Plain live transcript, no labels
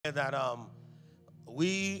that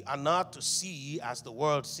we are not to see as the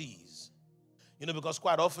world sees. Because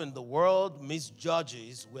quite often the world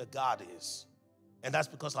misjudges where God is. And that's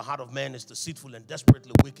because the heart of man is deceitful and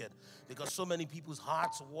desperately wicked. Because so many people's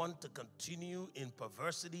hearts want to continue in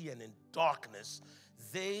perversity and in darkness,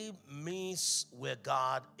 they miss where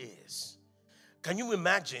God is. Can you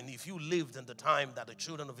imagine if you lived in the time that the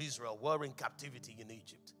children of Israel were in captivity in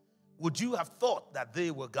Egypt? Would you have thought that they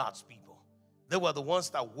were God's people? They were the ones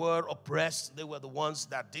that were oppressed. They were the ones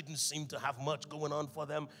that didn't seem to have much going on for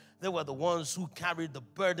them. They were the ones who carried the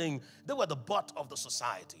burden. They were the butt of the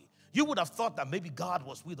society. You would have thought that maybe God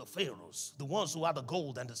was with the pharaohs, the ones who had the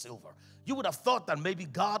gold and the silver. You would have thought that maybe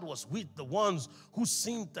God was with the ones who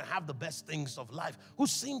seemed to have the best things of life, who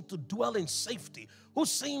seemed to dwell in safety, who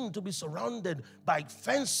seemed to be surrounded by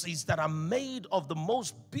fences that are made of the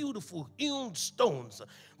most beautiful hewn stones.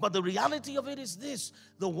 But the reality of it is this: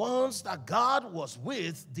 the ones that God was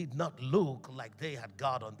with did not look like they had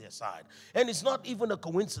God on their side. And it's not even a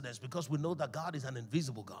coincidence, because we know that God is an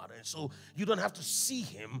invisible God. And so you don't have to see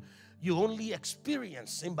him. You only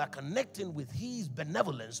experience him by connecting with his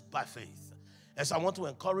benevolence by faith. And so I want to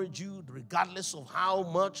encourage you, regardless of how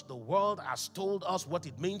much the world has told us what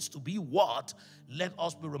it means to be what, let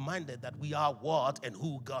us be reminded that we are what and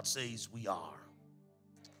who God says we are.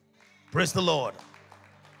 Praise the Lord.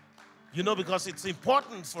 Because it's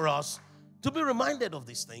important for us to be reminded of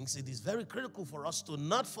these things. It is very critical for us to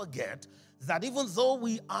not forget that even though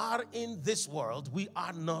we are in this world, we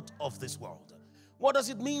are not of this world. What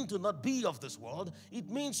does it mean to not be of this world? It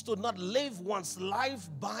means to not live one's life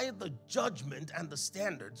by the judgment and the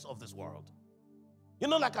standards of this world.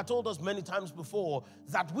 Like I told us many times before,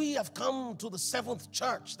 that we have come to the seventh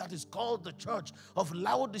church that is called the Church of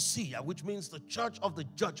Laodicea, which means the church of the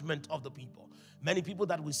judgment of the people. Many people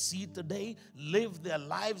that we see today live their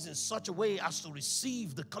lives in such a way as to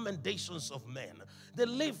receive the commendations of men. They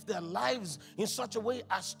live their lives in such a way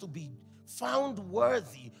as to be found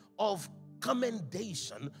worthy of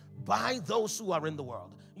commendation by those who are in the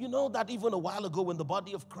world. You know that even a while ago in the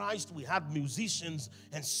body of Christ, we had musicians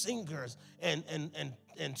and singers and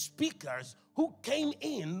speakers who came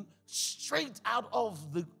in straight out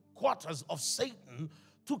of the quarters of Satan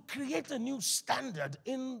to create a new standard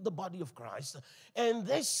in the body of Christ. And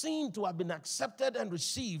they seem to have been accepted and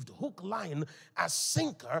received hook, line, as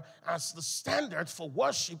sinker, as the standard for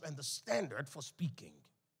worship and the standard for speaking.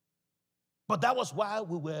 But that was while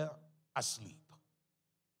we were asleep.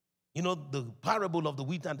 The parable of the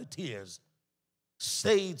wheat and the tares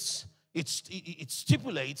states, it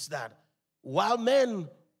stipulates that while men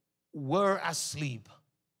were asleep,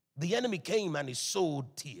 the enemy came and he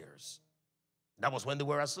sowed tears. That was when they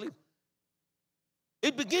were asleep.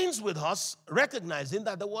 It begins with us recognizing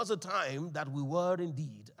that there was a time that we were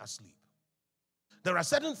indeed asleep. There are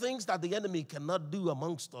certain things that the enemy cannot do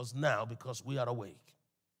amongst us now because we are awake.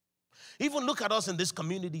 Even look at us in this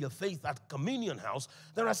community of faith at Communion House.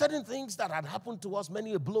 There are certain things that had happened to us,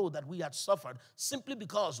 many a blow that we had suffered simply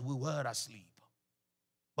because we were asleep.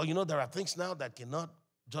 But there are things now that cannot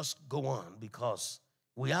just go on because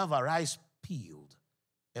we have our eyes peeled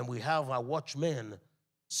and we have our watchmen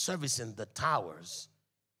servicing the towers,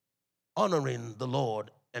 honoring the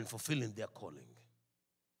Lord and fulfilling their calling.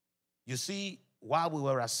 You see, while we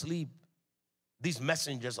were asleep, these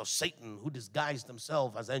messengers of Satan who disguised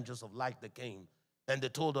themselves as angels of light, they came and they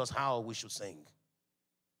told us how we should sing.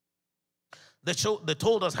 They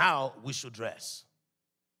told us how we should dress.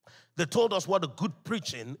 They told us what a good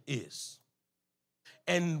preaching is.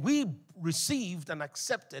 And we received and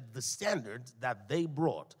accepted the standards that they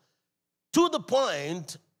brought, to the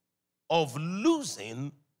point of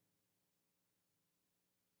losing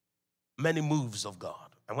many moves of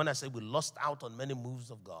God. And when I say we lost out on many moves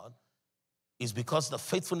of God, is because the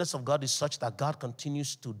faithfulness of God is such that God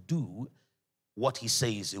continues to do what he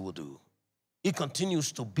says he will do. He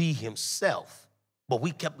continues to be himself, but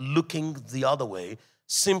we kept looking the other way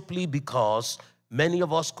simply because many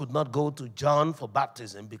of us could not go to John for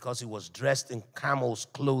baptism because he was dressed in camel's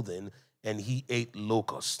clothing and he ate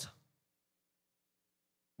locust.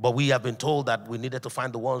 But we have been told that we needed to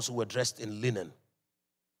find the ones who were dressed in linen.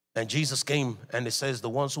 And Jesus came and he says, the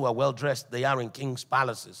ones who are well dressed, they are in king's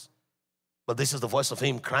palaces. But this is the voice of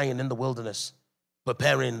him crying in the wilderness,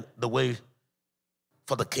 preparing the way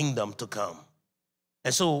for the kingdom to come.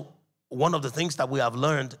 And so one of the things that we have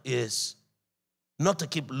learned is not to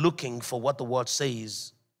keep looking for what the word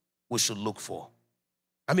says we should look for.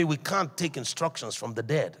 We can't take instructions from the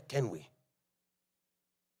dead, can we?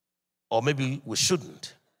 Or maybe we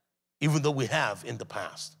shouldn't, even though we have in the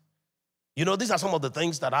past. These are some of the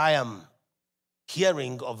things that I am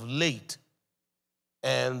hearing of late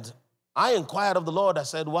And I inquired of the Lord. I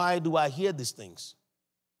said, why do I hear these things?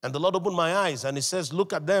 And the Lord opened my eyes, and he says,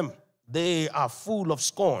 look at them. They are full of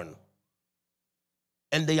scorn,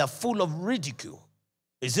 and they are full of ridicule.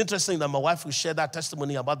 It's interesting that my wife will share that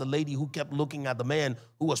testimony about the lady who kept looking at the man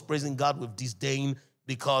who was praising God with disdain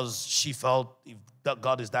because she felt, if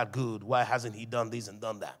God is that good, why hasn't he done this and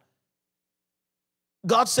done that?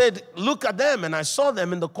 God said, look at them, and I saw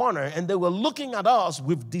them in the corner, and they were looking at us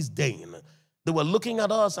with disdain. They were looking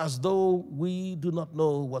at us as though we do not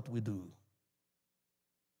know what we do.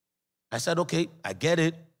 I said, okay, I get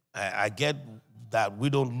it. I get that we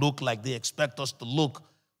don't look like they expect us to look,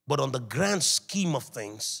 but on the grand scheme of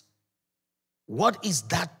things, what is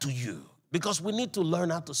that to you? Because we need to learn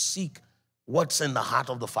how to seek what's in the heart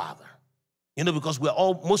of the Father. You know, because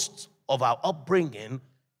most of our upbringing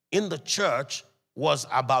in the church was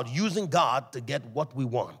about using God to get what we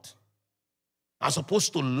want, as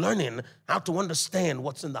opposed to learning how to understand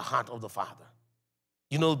what's in the heart of the Father.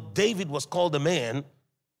 You know, David was called a man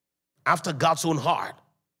after God's own heart.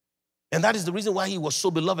 And that is the reason why he was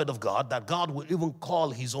so beloved of God, that God would even call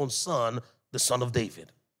his own son the Son of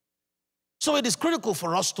David. So it is critical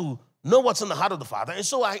for us to know what's in the heart of the Father. And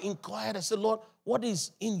so I inquired, I said, Lord, what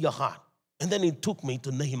is in your heart? And then he took me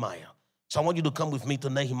to Nehemiah. So I want you to come with me to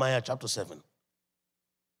Nehemiah chapter 7.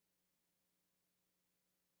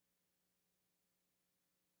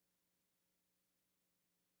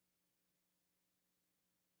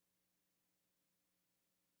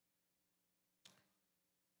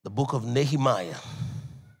 The book of Nehemiah,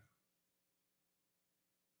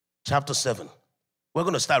 chapter 7. We're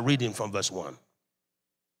going to start reading from verse 1.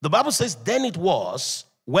 The Bible says, then it was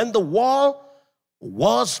when the wall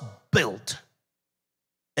was built,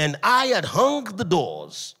 and I had hung the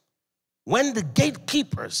doors, when the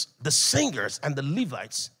gatekeepers, the singers, and the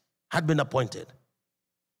Levites had been appointed.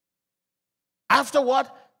 After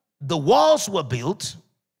what? The walls were built.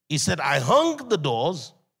 He said, I hung the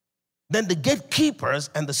doors. Then the gatekeepers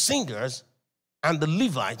and the singers and the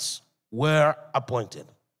Levites were appointed.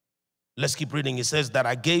 Let's keep reading. It says that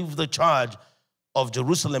I gave the charge of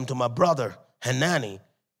Jerusalem to my brother Hanani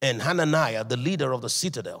and Hananiah, the leader of the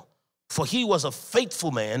citadel, for he was a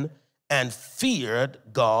faithful man and feared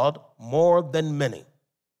God more than many.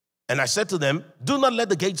 And I said to them, do not let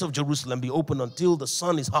the gates of Jerusalem be opened until the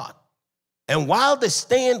sun is hot. And while they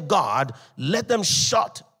stand guard, let them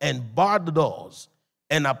shut and bar the doors,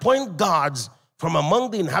 and appoint guards from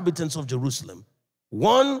among the inhabitants of Jerusalem,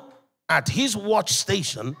 one at his watch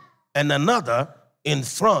station and another in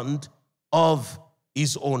front of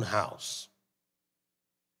his own house.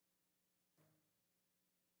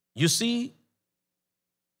 You see,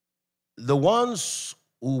 the ones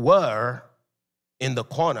who were in the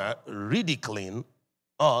corner ridiculing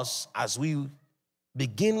us as we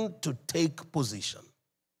begin to take position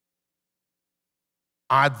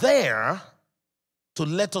are there to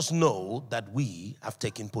let us know that we have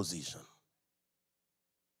taken position.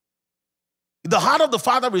 The heart of the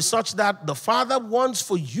Father is such that the Father wants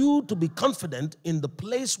for you to be confident in the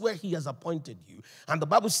place where he has appointed you. And the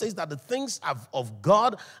Bible says that the things of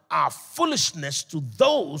God are foolishness to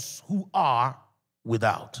those who are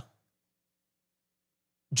without.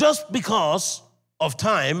 Just because of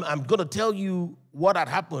time, I'm going to tell you what had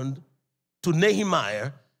happened to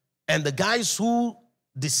Nehemiah and the guys who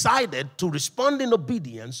decided to respond in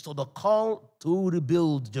obedience to the call to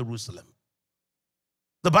rebuild Jerusalem.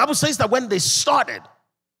 The Bible says that when they started,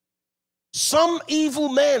 some evil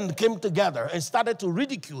men came together and started to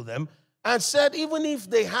ridicule them and said, even if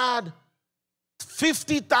they had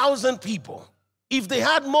 50,000 people, if they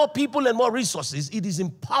had more people and more resources, it is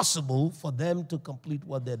impossible for them to complete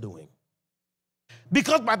what they're doing.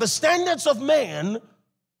 Because by the standards of man,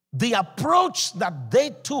 the approach that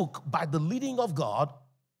they took by the leading of God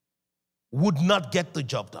would not get the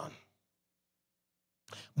job done.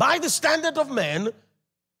 By the standard of man,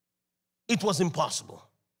 it was impossible.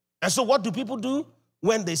 And so what do people do?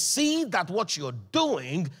 When they see that what you're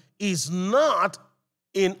doing is not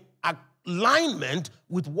in alignment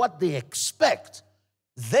with what they expect,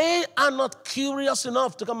 they are not curious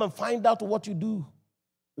enough to come and find out what you do,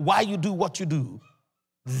 why you do what you do.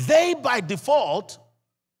 They, by default,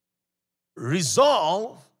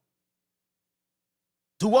 resolve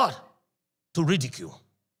to what? To ridicule.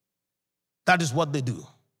 That is what they do.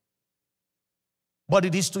 But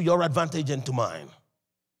it is to your advantage and to mine.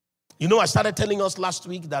 You know, I started telling us last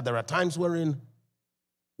week that there are times when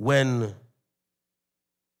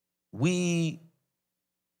we,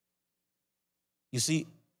 you see,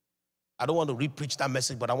 I don't want to re-preach that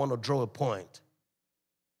message, but I want to draw a point.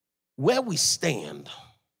 Where we stand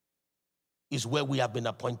is where we have been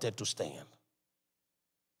appointed to stand.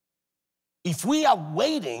 If we are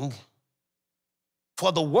waiting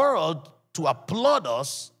for the world to applaud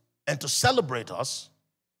us and to celebrate us,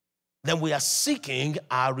 then we are seeking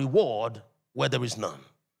our reward where there is none.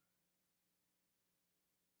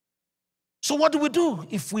 So what do we do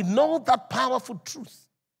if we know that powerful truth?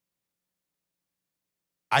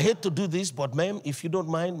 I hate to do this, but ma'am, if you don't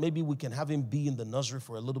mind, maybe we can have him be in the nursery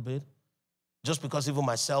for a little bit. Just because even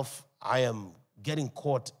myself, I am getting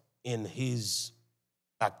caught in his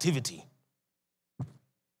activity.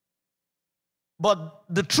 But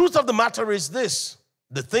the truth of the matter is this: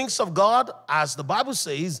 the things of God, as the Bible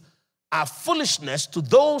says, are foolishness to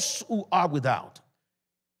those who are without.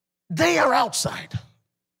 They are outside.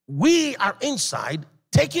 We are inside,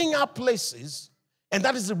 taking our places, and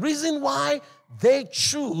that is the reason why they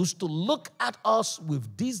choose to look at us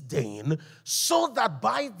with disdain, so that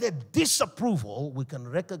by their disapproval, we can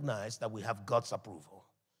recognize that we have God's approval.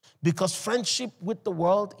 Because friendship with the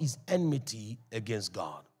world is enmity against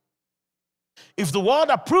God. If the world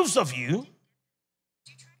approves of you,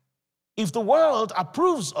 if the world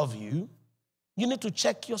approves of you, you need to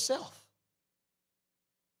check yourself.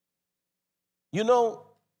 You know,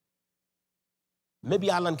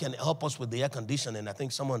 maybe Alan can help us with the air conditioning. I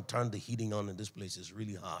think someone turned the heating on in this place. It's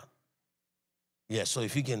really hot. Yeah, so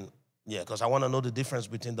if you can, because I want to know the difference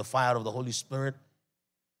between the fire of the Holy Spirit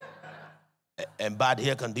and bad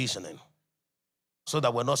air conditioning. So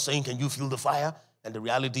that we're not saying, can you feel the fire? And the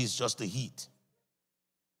reality is just the heat.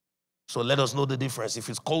 So let us know the difference. If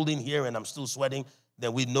it's cold in here and I'm still sweating,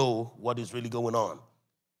 then we know what is really going on.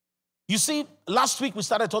 You see, last week we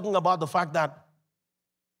started talking about the fact that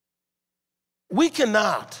we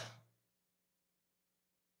cannot,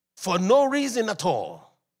 for no reason at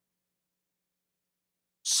all,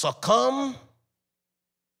 succumb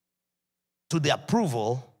to the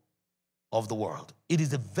approval of the world. It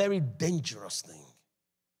is a very dangerous thing.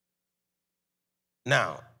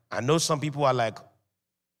 Now, I know some people are like,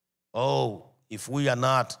 oh, if we are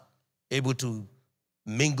not able to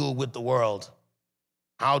mingle with the world,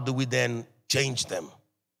 how do we then change them?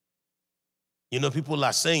 You know, people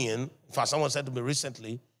are saying, in fact, someone said to me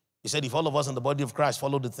recently, he said, if all of us in the body of Christ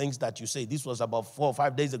follow the things that you say, this was about 4 or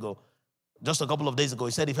 5 days ago, just a couple of days ago,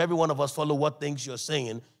 he said, if every one of us follow what things you're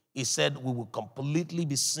saying, he said, we will completely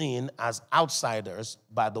be seen as outsiders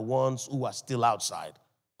by the ones who are still outside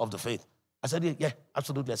of the faith. I said, yeah,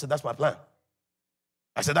 absolutely. I said, that's my plan.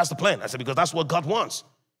 I said, that's the plan. I said, because that's what God wants.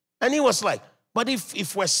 And he was like, but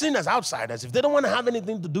if we're seen as outsiders, if they don't want to have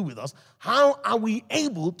anything to do with us, how are we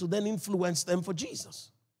able to then influence them for Jesus?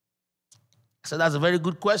 I said, that's a very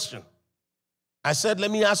good question. I said, let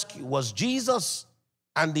me ask you, was Jesus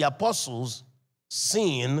and the apostles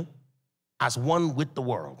seen as one with the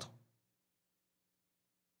world?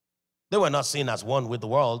 They were not seen as one with the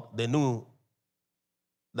world. They knew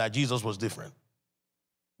that Jesus was different.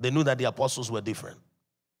 They knew that the apostles were different.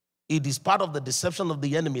 It is part of the deception of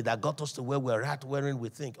the enemy that got us to where we're at, wherein we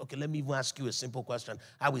think, okay, let me even ask you a simple question.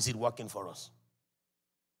 How is it working for us?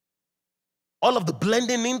 All of the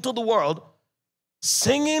blending into the world,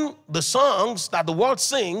 singing the songs that the world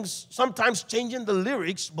sings, sometimes changing the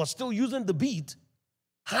lyrics, but still using the beat.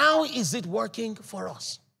 How is it working for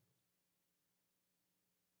us?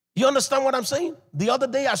 You understand what I'm saying? The other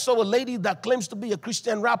day, I saw a lady that claims to be a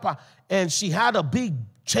Christian rapper, and she had a big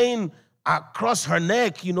chain across her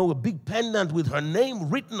neck, you know, a big pendant with her name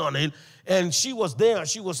written on it, and she was there, and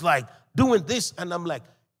she was like doing this, and I'm like,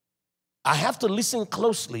 I have to listen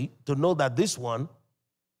closely to know that this one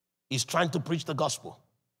is trying to preach the gospel.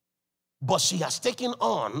 But she has taken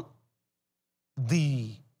on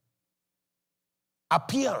the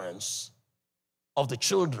appearance of the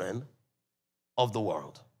children of the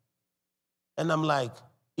world. And I'm like,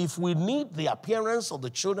 if we need the appearance of the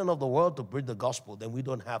children of the world to preach the gospel, then we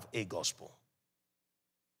don't have a gospel.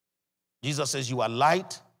 Jesus says, you are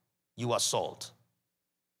light, you are salt.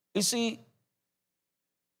 You see,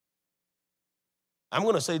 I'm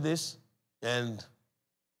going to say this, and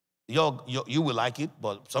you will like it,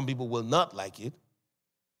 but some people will not like it.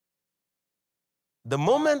 The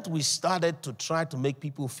moment we started to try to make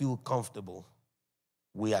people feel comfortable,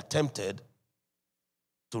 we are tempted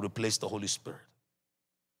to replace the Holy Spirit.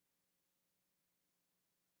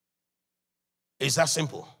 It's that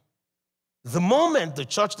simple. The moment the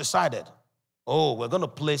church decided, oh, we're going to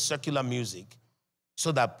play secular music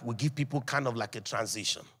so that we give people kind of like a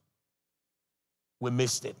transition, we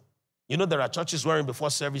missed it. You know, there are churches wherein before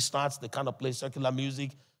service starts, they kind of play secular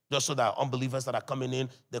music just so that unbelievers that are coming in,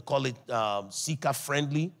 they call it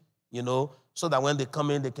seeker-friendly, you know, so that when they come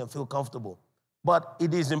in, they can feel comfortable. But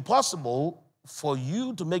it is impossible for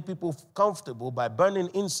you to make people comfortable by burning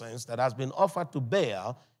incense that has been offered to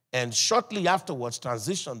Baal and shortly afterwards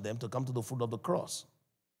transitioned them to come to the foot of the cross.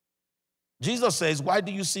 Jesus says, why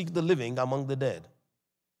do you seek the living among the dead?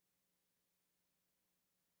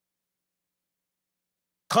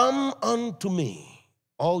 Come unto me,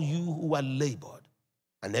 all you who are labored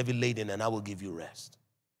and heavy laden, and I will give you rest.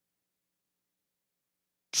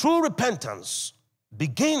 True repentance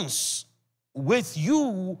begins with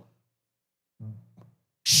you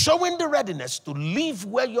showing the readiness to leave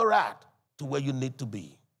where you're at to where you need to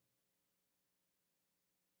be.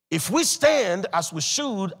 If we stand as we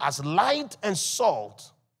should, as light and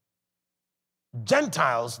salt,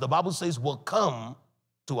 Gentiles, the Bible says, will come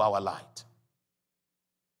to our light.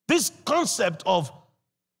 This concept of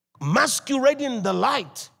masquerading the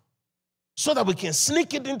light so that we can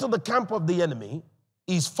sneak it into the camp of the enemy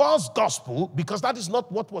is false gospel, because that is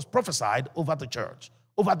not what was prophesied over the church,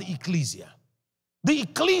 over the ecclesia. The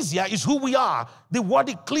ecclesia is who we are. The word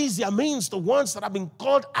ecclesia means the ones that have been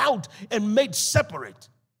called out and made separate.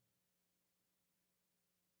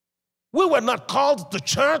 We were not called the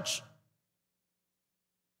church.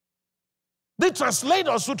 The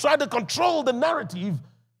translators who tried to control the narrative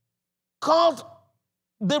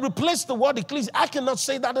they replaced the word ecclesia. I cannot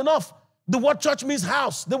say that enough. The word church means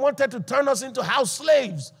house. They wanted to turn us into house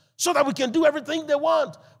slaves so that we can do everything they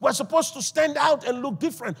want. We're supposed to stand out and look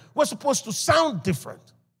different. We're supposed to sound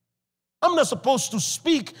different. I'm not supposed to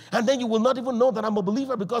speak and then you will not even know that I'm a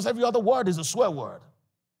believer because every other word is a swear word.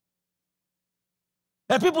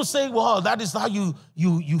 And people say, well, that is how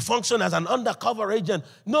you function as an undercover agent.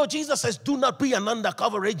 No, Jesus says, do not be an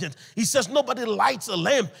undercover agent. He says, nobody lights a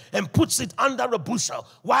lamp and puts it under a bushel.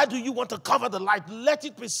 Why do you want to cover the light? Let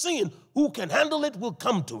it be seen. Who can handle it will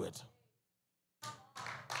come to it.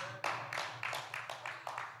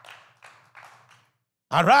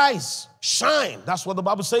 Arise, shine. That's what the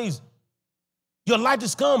Bible says. Your light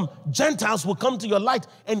is come. Gentiles will come to your light,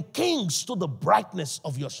 and kings to the brightness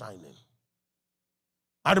of your shining.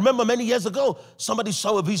 I remember many years ago, somebody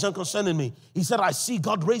saw a vision concerning me. He said, I see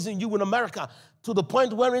God raising you in America to the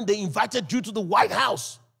point wherein they invited you to the White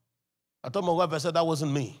House. I told my wife, I said, that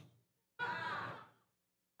wasn't me.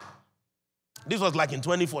 This was like in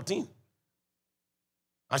 2014.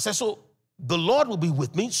 I said, so the Lord will be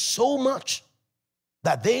with me so much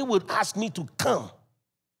that they would ask me to come.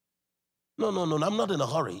 No, I'm not in a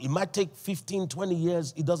hurry. It might take 15, 20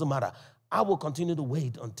 years. It doesn't matter. I will continue to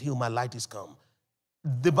wait until my light is come.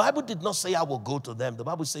 The Bible did not say I will go to them. The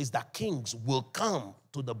Bible says that kings will come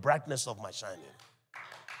to the brightness of my shining.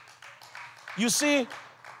 You see,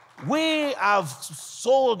 we have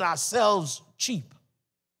sold ourselves cheap,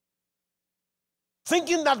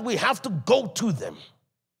 thinking that we have to go to them.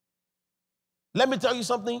 Let me tell you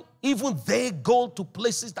something. Even they go to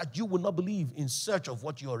places that you will not believe in search of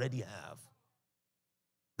what you already have.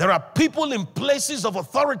 There are people in places of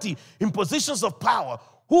authority, in positions of power,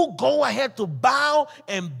 who go ahead to bow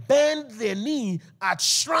and bend their knee at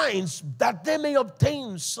shrines that they may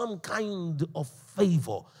obtain some kind of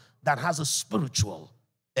favor that has a spiritual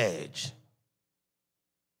edge.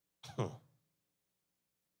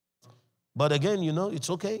 But again, you know, it's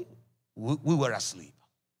okay. We were asleep.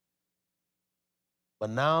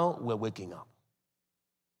 But now we're waking up.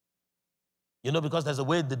 You know, because there's a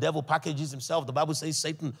way the devil packages himself. The Bible says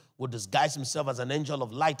Satan will disguise himself as an angel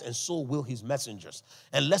of light, and so will his messengers.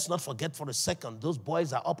 And let's not forget for a second, those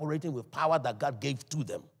boys are operating with power that God gave to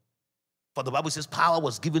them. For the Bible says power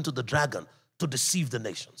was given to the dragon to deceive the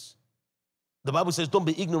nations. The Bible says don't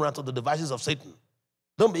be ignorant of the devices of Satan.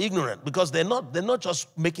 Don't be ignorant, because they're not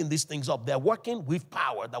just making these things up. They're working with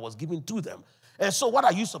power that was given to them. And so what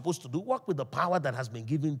are you supposed to do? Work with the power that has been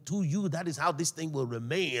given to you. That is how this thing will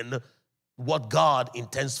remain what God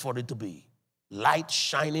intends for it to be. Light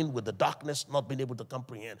shining with the darkness not being able to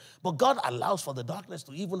comprehend. But God allows for the darkness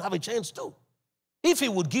to even have a chance too. If he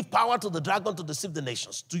would give power to the dragon to deceive the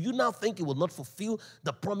nations, do you now think he will not fulfill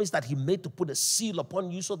the promise that he made to put a seal upon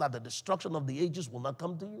you so that the destruction of the ages will not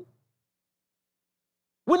come to you?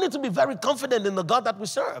 We need to be very confident in the God that we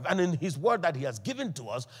serve and in his word that he has given to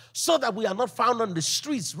us, so that we are not found on the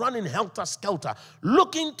streets running helter-skelter,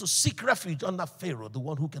 looking to seek refuge under Pharaoh, the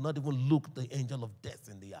one who cannot even look the angel of death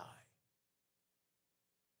in the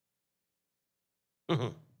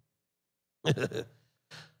eye.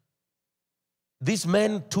 These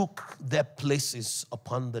men took their places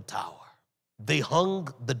upon the tower. They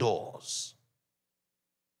hung the doors.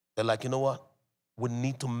 They're like, you know what? We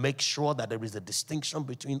need to make sure that there is a distinction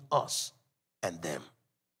between us and them.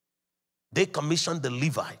 They commissioned the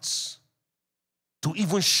Levites to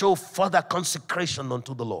even show further consecration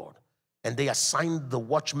unto the Lord. And they assigned the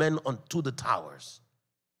watchmen unto the towers.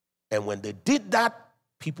 And when they did that,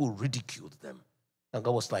 people ridiculed them. And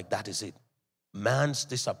God was like, that is it. Man's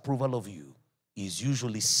disapproval of you is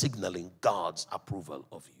usually signaling God's approval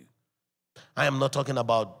of you. I am not talking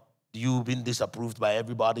about you being disapproved by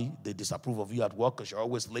everybody. They disapprove of you at work because you're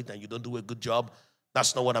always late and you don't do a good job.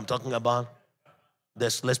 That's not what I'm talking about.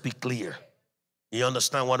 Let's be clear. You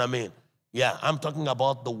understand what I mean? Yeah, I'm talking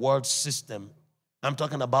about the world system. I'm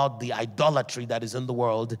talking about the idolatry that is in the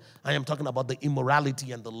world. I am talking about the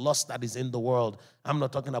immorality and the lust that is in the world. I'm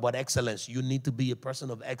not talking about excellence. You need to be a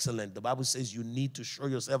person of excellence. The Bible says you need to show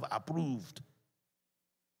yourself approved.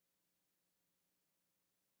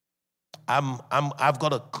 I'm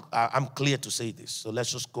clear to say this, so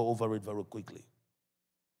let's just go over it very quickly.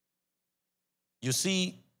 You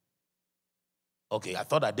see, okay, I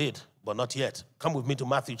thought I did, but not yet. Come with me to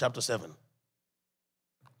Matthew chapter 7.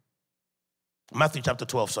 Matthew chapter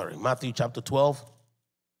 12, sorry. Matthew chapter 12.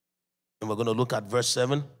 And we're going to look at verse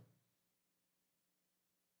 7.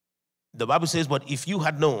 The Bible says, but if you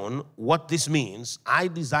had known what this means, I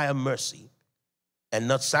desire mercy and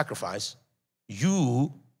not sacrifice,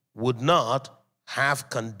 you would not have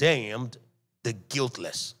condemned the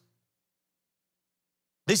guiltless.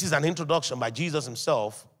 This is an introduction by Jesus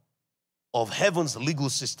himself of heaven's legal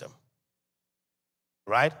system.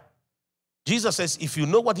 Right? Jesus says, if you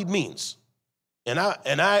know what it means, and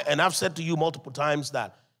I've said to you multiple times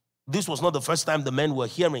that this was not the first time the men were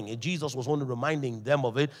hearing it. Jesus was only reminding them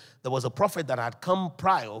of it. There was a prophet that had come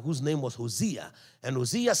prior whose name was Hosea. And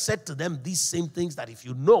Hosea said to them these same things, that if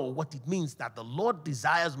you know what it means that the Lord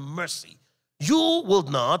desires mercy, you will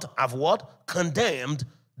not have what? Condemned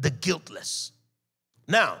the guiltless.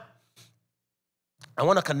 Now, I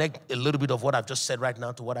want to connect a little bit of what I've just said right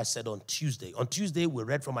now to what I said on Tuesday. On Tuesday, we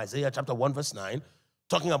read from Isaiah chapter 1 verse 9,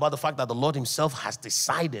 talking about the fact that the Lord himself has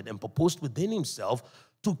decided and proposed within himself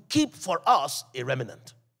to keep for us a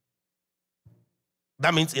remnant.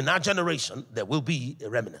 That means in our generation, there will be a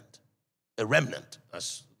remnant. A remnant,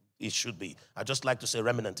 as it should be. I just like to say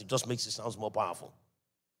remnant. It just makes it sound more powerful.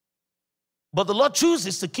 But the Lord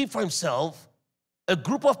chooses to keep for himself a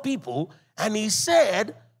group of people, and he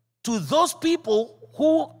said to those people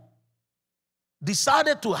who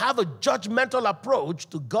decided to have a judgmental approach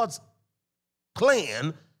to God's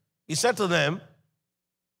plan, he said to them,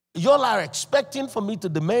 y'all are expecting for me to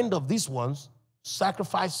demand of these ones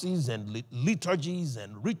sacrifices and liturgies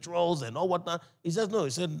and rituals and all whatnot. He says, no, he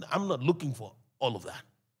said, I'm not looking for all of that.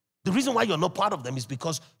 The reason why you're not part of them is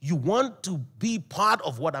because you want to be part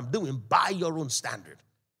of what I'm doing by your own standard.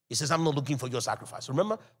 He says, I'm not looking for your sacrifice.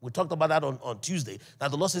 Remember, we talked about that on Tuesday,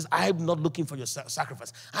 that the Lord says, I'm not looking for your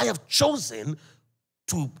sacrifice. I have chosen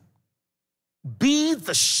to be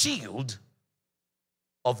the shield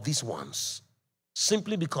of these ones,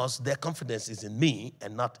 simply because their confidence is in me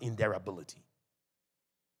and not in their ability.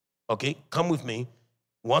 Okay, come with me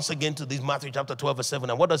once again to this Matthew chapter 12 verse 7.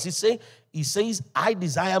 And what does he say? He says, I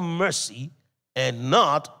desire mercy and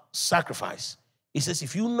not sacrifice. He says,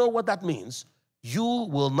 if you know what that means, you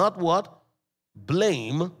will not what?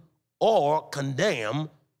 Blame or condemn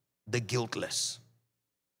the guiltless.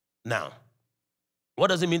 Now, what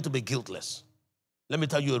does it mean to be guiltless? Let me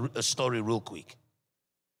tell you a story real quick.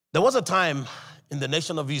 There was a time in the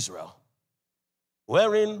nation of Israel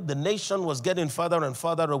wherein the nation was getting further and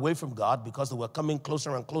further away from God because they were coming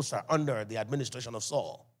closer and closer under the administration of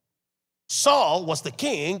Saul. Saul was the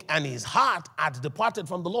king and his heart had departed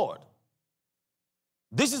from the Lord.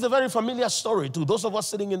 This is a very familiar story to those of us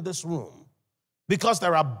sitting in this room because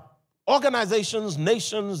there are organizations,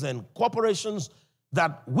 nations, and corporations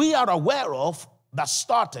that we are aware of that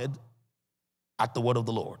started at the word of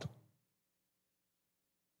the Lord.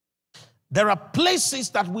 There are places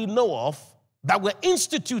that we know of that were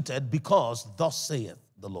instituted because thus saith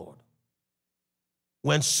the Lord.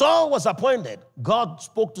 When Saul was appointed, God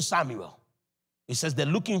spoke to Samuel. He says, they're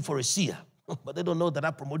looking for a seer, but they don't know that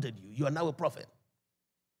I promoted you. You are now a prophet.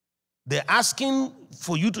 They're asking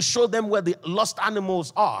for you to show them where the lost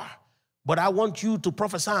animals are, but I want you to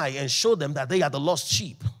prophesy and show them that they are the lost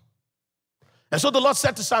sheep. And so the Lord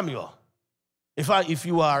said to Samuel, if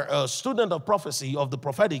you are a student of prophecy, of the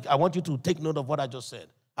prophetic, I want you to take note of what I just said.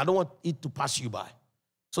 I don't want it to pass you by.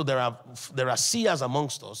 So there are seers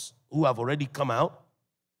amongst us who have already come out.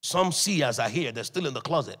 Some seers are here. They're still in the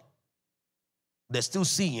closet. They're still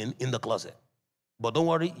seeing in the closet. But don't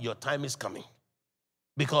worry, your time is coming.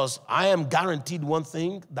 Because I am guaranteed one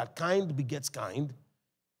thing, that kind begets kind.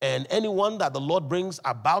 And anyone that the Lord brings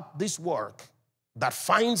about this work that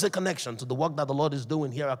finds a connection to the work that the Lord is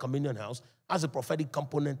doing here at Communion House has a prophetic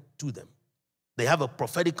component to them. They have a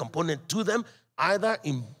prophetic component to them, either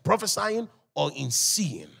in prophesying or in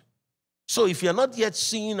seeing. So if you're not yet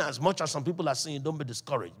seeing as much as some people are seeing, don't be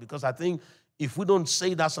discouraged, because I think if we don't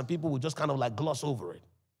say that, some people will just kind of like gloss over it.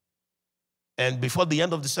 And before the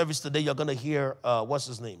end of the service today, you're going to hear, what's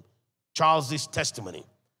his name? Charles's testimony.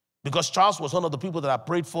 Because Charles was one of the people that I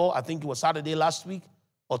prayed for. I think it was Saturday last week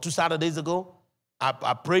or 2 Saturdays ago.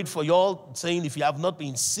 I prayed for y'all saying if you have not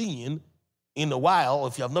been seeing in a while, or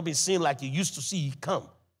if you have not been seeing like you used to see, come.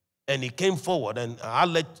 And he came forward, and I'll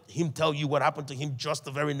let him tell you what happened to him just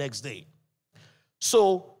the very next day.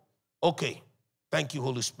 So, okay, thank you,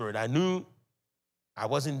 Holy Spirit. I knew I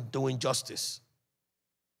wasn't doing justice.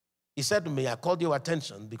 He said to me, I called your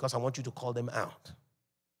attention because I want you to call them out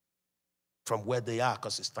from where they are,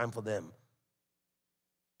 because it's time for them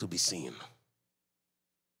to be seen.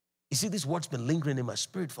 You see, this word's been lingering in my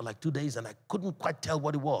spirit for like 2 days, and I couldn't quite tell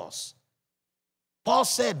what it was. Paul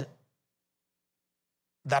said,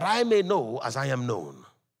 that I may know as I am known.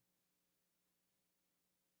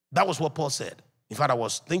 That was what Paul said. In fact, I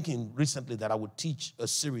was thinking recently that I would teach a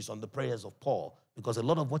series on the prayers of Paul, because a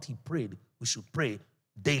lot of what he prayed, we should pray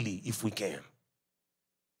daily if we can.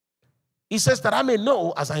 He says that I may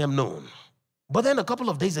know as I am known. But then a couple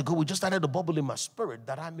of days ago, we just started to bubble in my spirit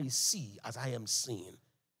that I may see as I am seen.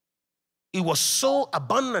 It was so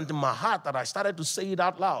abundant in my heart that I started to say it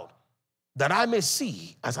out loud, that I may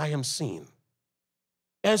see as I am seen.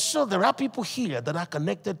 And so there are people here that are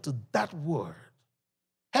connected to that word.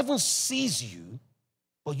 Heaven sees you,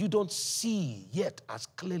 but you don't see yet as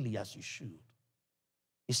clearly as you should.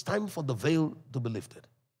 It's time for the veil to be lifted.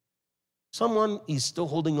 Someone is still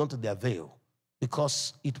holding on to their veil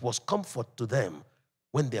because it was comfort to them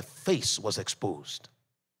when their face was exposed.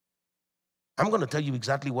 I'm going to tell you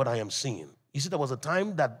exactly what I am seeing. You see, there was a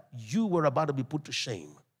time that you were about to be put to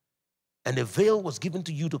shame, and a veil was given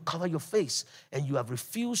to you to cover your face, and you have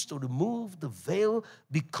refused to remove the veil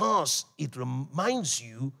because it reminds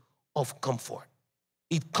you of comfort.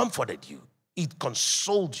 It comforted you. It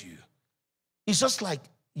consoled you. It's just like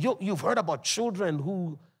you've heard about children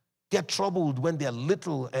who get troubled when they're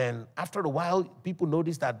little, and after a while, people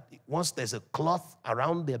notice that once there's a cloth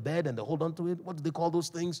around their bed and they hold on to it, what do they call those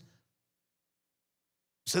things?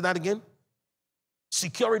 Say that again?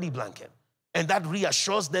 Security blanket. And that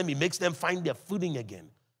reassures them, it makes them find their footing again.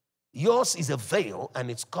 Yours is a veil,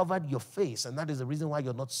 and it's covered your face, and that is the reason why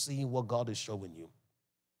you're not seeing what God is showing you.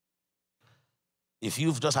 If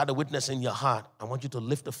you've just had a witness in your heart, I want you to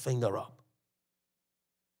lift a finger up.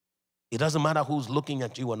 It doesn't matter who's looking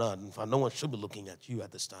at you or not. In fact, no one should be looking at you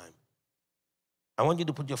at this time. I want you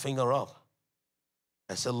to put your finger up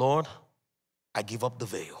and say, Lord, I give up the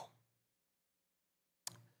veil.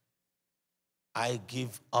 I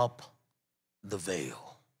give up the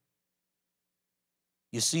veil.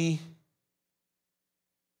 You see,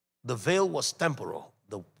 the veil was temporal.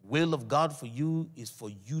 The will of God for you is for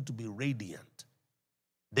you to be radiant.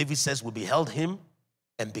 David says, we beheld him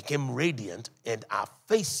and became radiant, and our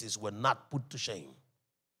faces were not put to shame.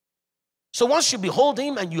 So once you behold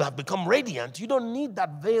him and you have become radiant, you don't need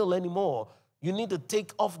that veil anymore. You need to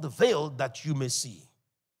take off the veil that you may see.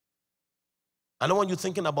 I don't want you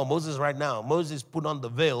thinking about Moses right now. Moses put on the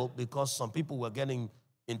veil because some people were getting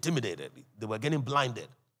intimidated. They were getting blinded.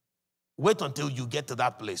 Wait until you get to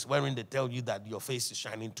that place wherein they tell you that your face is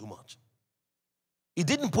shining too much. He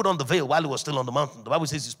didn't put on the veil while he was still on the mountain. The Bible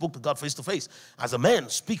says he spoke to God face to face as a man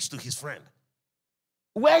speaks to his friend.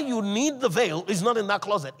 Where you need the veil is not in that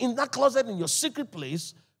closet. In that closet, in your secret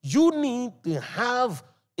place, you need to have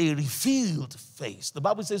a revealed face. The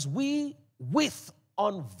Bible says, we with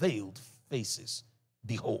unveiled faces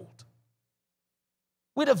behold.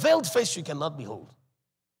 With a veiled face, you cannot behold.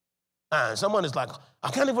 And someone is like, I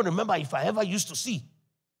can't even remember if I ever used to see.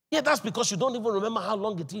 Yeah, that's because you don't even remember how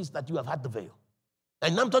long it is that you have had the veil.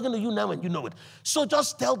 And I'm talking to you now and you know it. So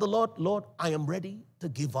just tell the Lord, Lord, I am ready to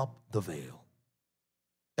give up the veil.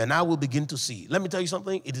 And I will begin to see. Let me tell you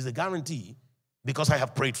something. It is a guarantee because I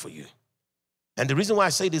have prayed for you. And the reason why I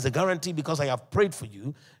say it is a guarantee because I have prayed for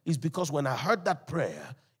you is because when I heard that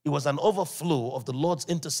prayer, it was an overflow of the Lord's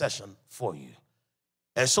intercession for you.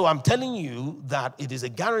 And so I'm telling you that it is a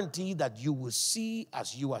guarantee that you will see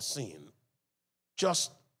as you are seeing.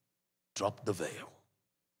 Just drop the veil.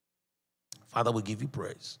 Father, we give you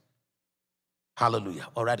praise. Hallelujah.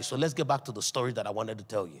 All righty, so let's get back to the story that I wanted to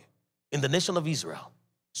tell you. In the nation of Israel,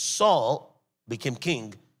 Saul became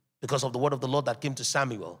king because of the word of the Lord that came to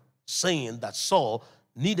Samuel, saying that Saul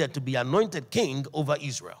needed to be anointed king over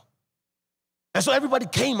Israel. And so everybody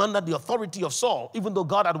came under the authority of Saul, even though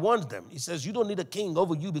God had warned them. He says, you don't need a king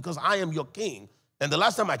over you because I am your king. And the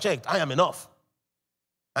last time I checked, I am enough.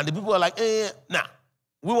 And the people were like, nah,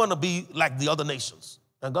 we want to be like the other nations.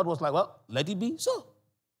 And God was like, well, let it be so.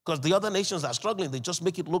 Because the other nations are struggling. They just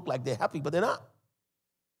make it look like they're happy, but they're not.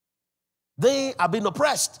 They are being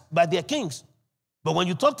oppressed by their kings. But when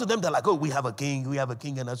you talk to them, they're like, oh, we have a king, we have a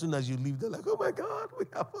king. And as soon as you leave, they're like, oh my God, we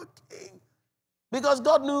have a king. Because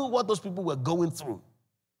God knew what those people were going through.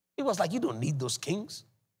 He was like, you don't need those kings.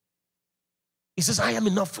 He says, I am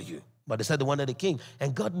enough for you. But they said they wanted a king.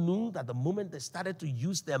 And God knew that the moment they started to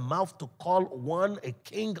use their mouth to call one a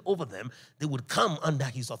king over them, they would come under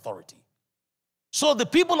his authority. So the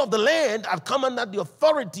people of the land had come under the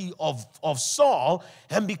authority of Saul.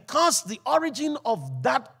 And because the origin of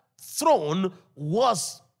that throne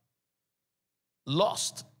was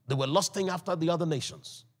lost, they were lusting after the other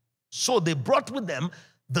nations. So they brought with them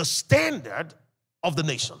the standard of the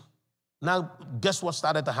nation. Now, guess what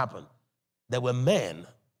started to happen? There were men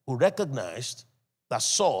who recognized that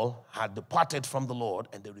Saul had departed from the Lord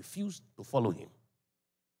and they refused to follow him.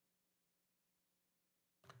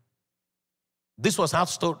 This was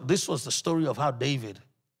the story of how David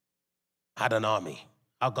had an army,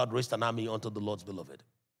 how God raised an army unto the Lord's beloved,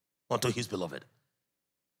 unto his beloved.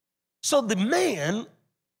 So the man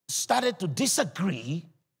started to disagree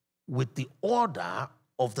with the order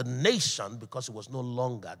of the nation because it was no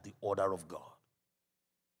longer the order of God.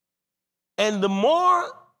 And the more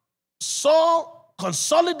Saul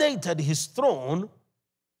consolidated his throne,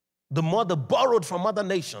 the more they borrowed from other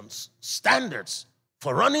nations standards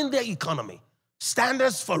for running their economy,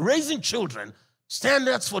 standards for raising children,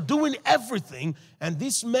 standards for doing everything, and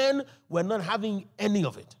these men were not having any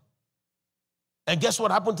of it. And guess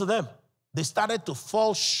what happened to them? They started to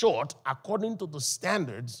fall short according to the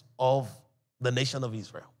standards of the nation of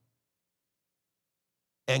Israel.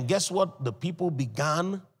 And guess what? The people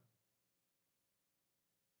began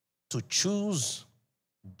to choose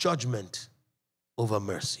judgment over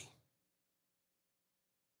mercy.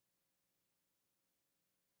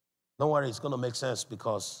 Don't worry, it's going to make sense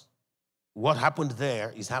because what happened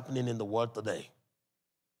there is happening in the world today.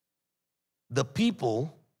 The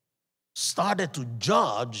people started to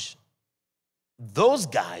judge those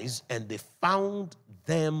guys and they found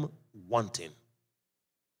them wanting.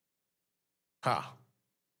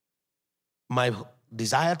 My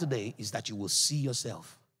desire today is that you will see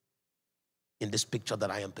yourself in this picture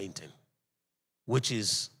that I am painting, which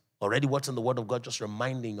is already what's in the Word of God, just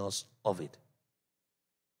reminding us of it.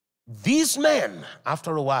 These men,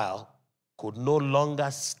 after a while, could no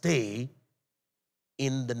longer stay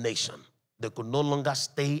in the nation. They could no longer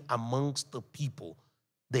stay amongst the people.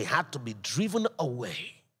 They had to be driven away.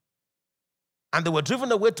 And they were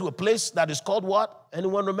driven away to a place that is called what?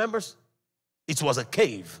 Anyone remembers? It was a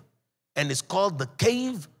cave. And it's called the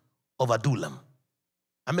Cave of Adullam.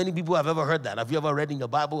 How many people have ever heard that? Have you ever read in your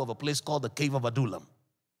Bible of a place called the Cave of Adullam?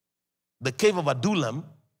 The Cave of Adullam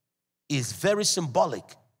is very symbolic.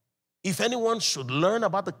 If anyone should learn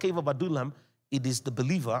about the Cave of Adullam, it is the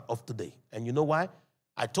believer of today. And you know why?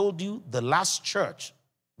 I told you the last church,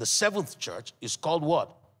 the seventh church, is called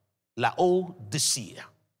what? Laodicea,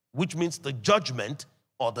 which means the judgment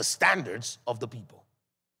or the standards of the people.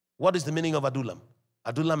 What is the meaning of Adullam?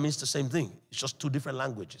 Adullam means the same thing. It's just two different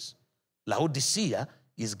languages. Laodicea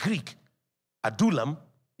is Greek. Adullam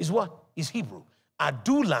is what? Is Hebrew.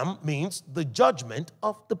 Adullam means the judgment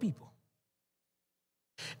of the people.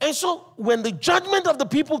 And so when the judgment of the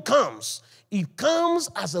people comes, it comes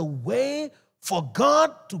as a way for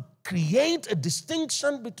God to create a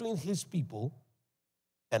distinction between his people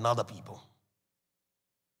and other people.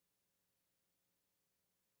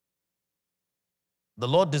 The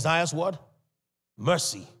Lord desires what?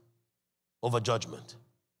 Mercy over judgment.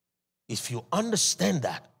 If you understand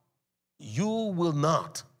that, you will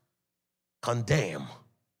not condemn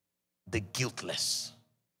the guiltless.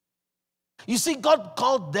 You see, God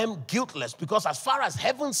called them guiltless because as far as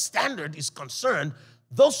heaven's standard is concerned,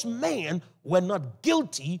 those men were not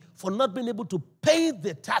guilty for not being able to pay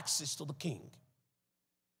their taxes to the king.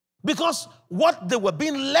 Because what they were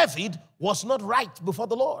being levied was not right before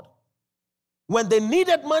the Lord. When they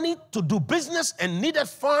needed money to do business and needed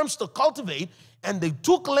farms to cultivate, and they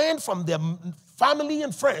took land from their family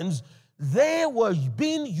and friends, they were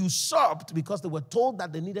being usurped because they were told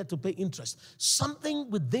that they needed to pay interest. Something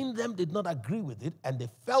within them did not agree with it, and they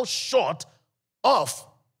fell short of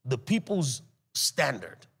the people's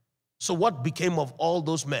standard. So what became of all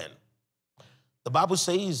those men? The Bible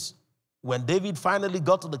says when David finally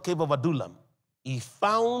got to the Cave of Adullam, he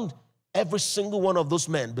found every single one of those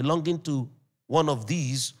men belonging to one of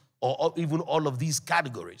these or even all of these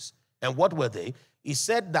categories. And what were they? He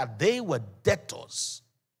said that they were debtors.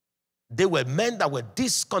 They were men that were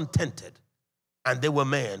discontented, and they were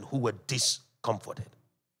men who were discomforted.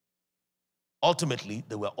 Ultimately,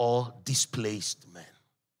 they were all displaced men.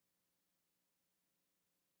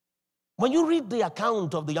 When you read the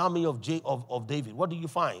account of the army of David, what do you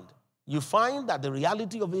find? You find that the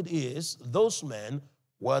reality of it is those men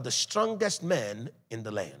were the strongest men in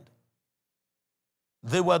the land.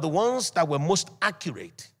 They were the ones that were most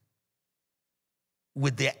accurate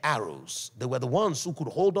with their arrows. They were the ones who could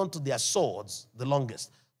hold on to their swords the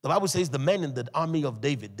longest. The Bible says the men in the army of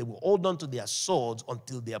David, they will hold on to their swords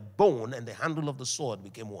until their bone and the handle of the sword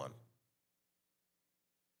became one.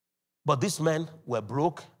 But these men were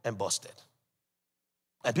broke and busted.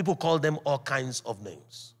 And people called them all kinds of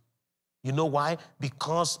names. You know why?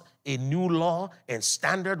 Because a new law and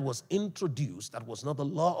standard was introduced that was not the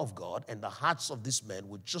law of God, and the hearts of these men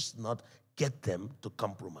would just not get them to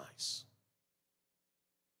compromise.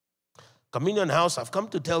 Communion House, I've come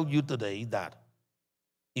to tell you today that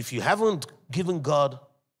if you haven't given God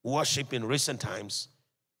worship in recent times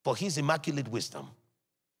for his immaculate wisdom,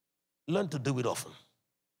 learn to do it often.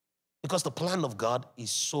 Because the plan of God is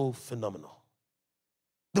so phenomenal.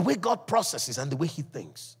 The way God processes and the way he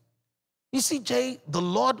thinks. You see, Jay, the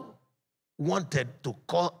Lord wanted to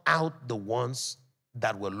call out the ones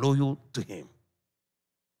that were loyal to him.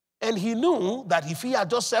 And he knew that if he had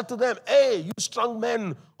just said to them, hey, you strong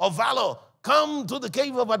men of valor, come to the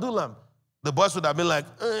cave of Adullam, the boys would have been like,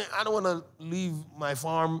 I don't want to leave my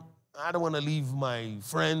farm. I don't want to leave my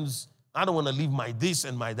friends. I don't want to leave my this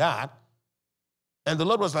and my that. And the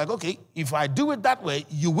Lord was like, okay, if I do it that way,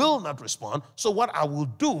 you will not respond. So what I will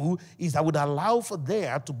do is I would allow for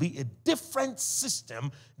there to be a different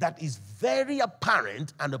system that is very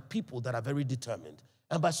apparent and a people that are very determined.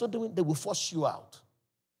 And by so doing, they will force you out.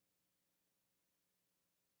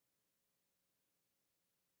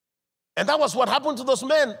 And that was what happened to those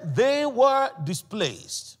men. They were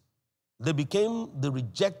displaced. They became the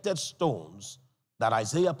rejected stones that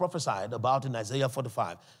Isaiah prophesied about in Isaiah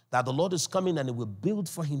 45, that the Lord is coming and he will build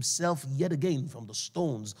for himself yet again from the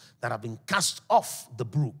stones that have been cast off the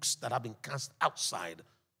brooks, that have been cast outside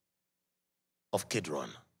of Kidron.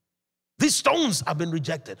 These stones have been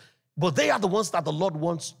rejected, but they are the ones that the Lord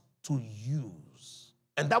wants to use.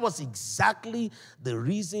 And that was exactly the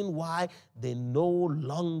reason why they no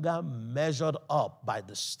longer measured up by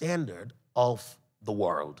the standard of the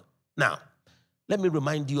world. Now, let me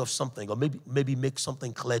remind you of something, or maybe make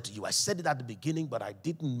something clear to you. I said it at the beginning, but I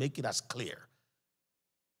didn't make it as clear.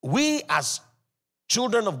 We as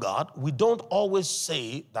children of God, we don't always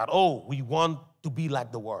say that, oh, we want to be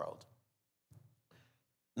like the world.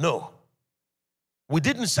 No, we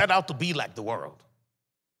didn't set out to be like the world.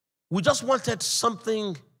 We just wanted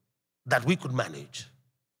something that we could manage.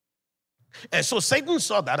 And so Satan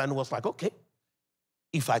saw that and was like, okay,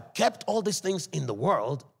 if I kept all these things in the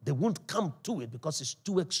world, they won't come to it because it's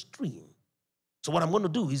too extreme. So what I'm going to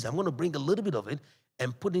do is I'm going to bring a little bit of it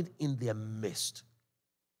and put it in their midst.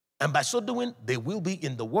 And by so doing, they will be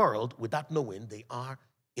in the world without knowing they are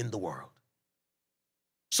in the world.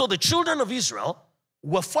 So the children of Israel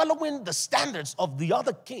were following the standards of the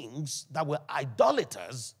other kings that were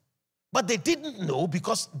idolaters, but they didn't know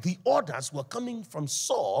because the orders were coming from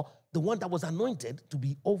Saul, the one that was anointed to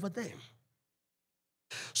be over them.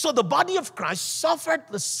 So the body of Christ suffered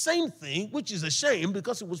the same thing, which is a shame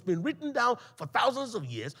because it was been written down for thousands of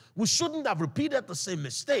years. We shouldn't have repeated the same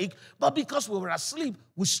mistake, but because we were asleep,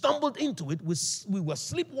 we stumbled into it. We were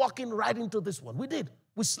sleepwalking right into this one. We did.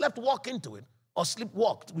 We slept walk into it or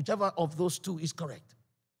sleepwalked, whichever of those two is correct.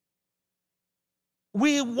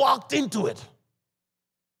 We walked into it.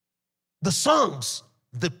 The songs,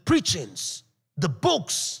 the preachings, the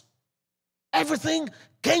books, everything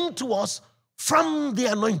came to us from the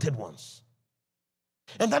anointed ones.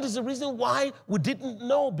 And that is the reason why we didn't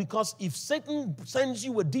know, because if Satan sends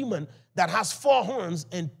you a demon that has 4 horns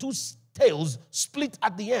and 2 tails split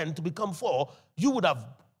at the end to become 4, you would have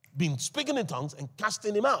been speaking in tongues and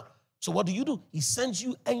casting him out. So what do? He sends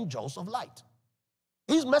you angels of light.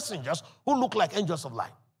 His messengers who look like angels of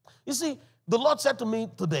light. You see, the Lord said to me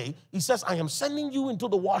today, he says, I am sending you into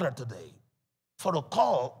the water today for a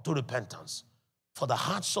call to repentance. For the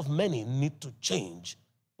hearts of many need to change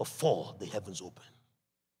before the heavens open.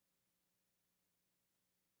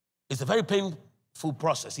 It's a very painful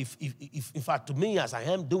process. If in fact, to me, as I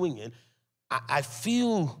am doing it, I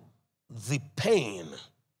feel the pain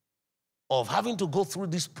of having to go through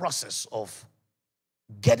this process of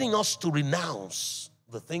getting us to renounce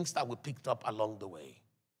the things that we picked up along the way.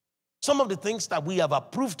 Some of the things that we have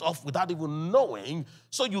approved of without even knowing.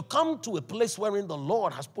 So you come to a place wherein the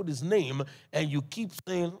Lord has put his name and you keep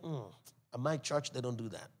saying, at my church, they don't do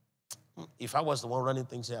that. If I was the one running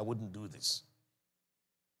things here, I wouldn't do this.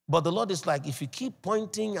 But the Lord is like, if you keep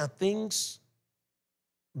pointing at things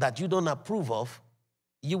that you don't approve of,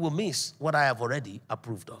 you will miss what I have already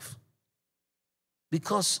approved of.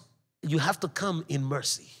 Because you have to come in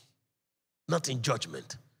mercy, not in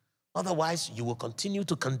judgment. Otherwise, you will continue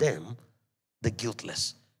to condemn the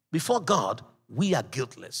guiltless. Before God, we are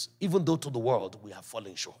guiltless, even though to the world we have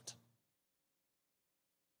fallen short.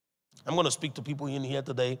 I'm going to speak to people in here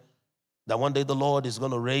today that one day the Lord is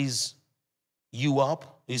going to raise you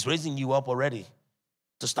up. He's raising you up already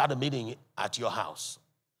to start a meeting at your house,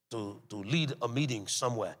 to lead a meeting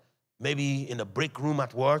somewhere, maybe in a break room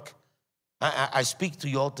at work. I speak to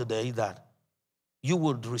you all today that you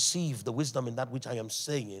would receive the wisdom in that which I am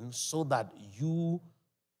saying so that you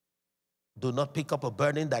do not pick up a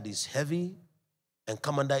burden that is heavy and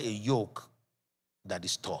come under a yoke that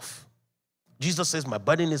is tough. Jesus says, my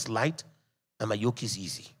burden is light and my yoke is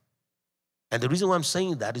easy. And the reason why I'm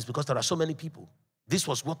saying that is because there are so many people. This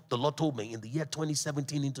was what the Lord told me in the year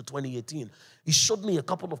 2017 into 2018. He showed me a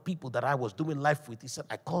couple of people that I was doing life with. He said,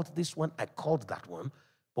 I called this one, I called that one.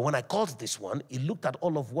 But when I called this one, he looked at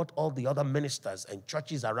all of what all the other ministers and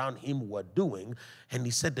churches around him were doing, and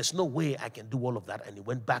he said, there's no way I can do all of that. And he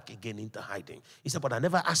went back again into hiding. He said, but I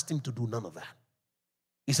never asked him to do none of that.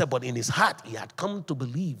 He said, but in his heart, he had come to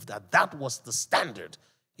believe that that was the standard.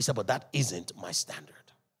 He said, but that isn't my standard.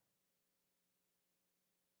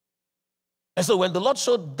 And so when the Lord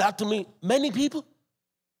showed that to me, many people,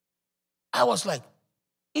 I was like,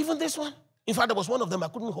 even this one? In fact, there was one of them, I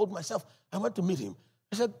couldn't hold myself. I went to meet him.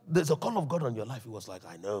 I said, there's a call of God on your life. He was like,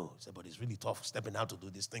 I know. He said, but it's really tough stepping out to do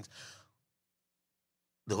these things.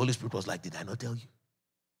 The Holy Spirit was like, did I not tell you?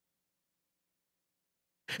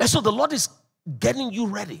 And so the Lord is getting you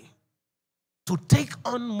ready to take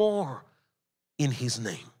on more in his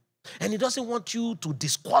name. And he doesn't want you to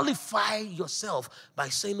disqualify yourself by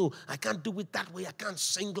saying, no, I can't do it that way. I can't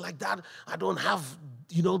sing like that. I don't have,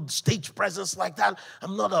 stage presence like that.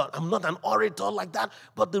 I'm not an orator like that.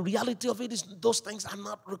 But the reality of it is those things are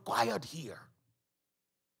not required here.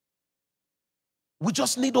 We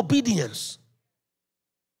just need obedience.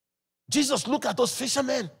 Jesus looked at those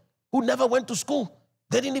fishermen who never went to school.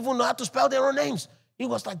 They didn't even know how to spell their own names. He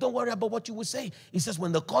was like, don't worry about what you will say. He says,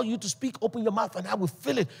 when they call you to speak, open your mouth and I will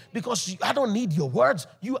fill it, because I don't need your words.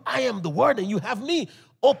 I am the word and you have me.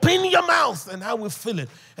 Open your mouth and I will fill it.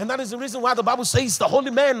 And that is the reason why the Bible says the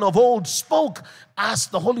holy men of old spoke as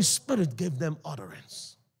the Holy Spirit gave them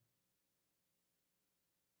utterance.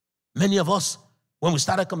 Many of us, when we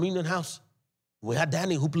started Communion House, we had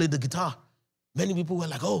Danny who played the guitar. Many people were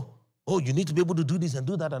like, oh, you need to be able to do this and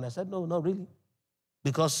do that. And I said, no, not really.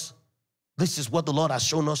 Because this is what the Lord has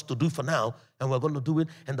shown us to do for now, and we're going to do it,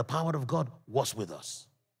 and the power of God was with us.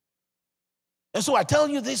 And so I tell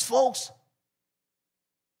you this, folks,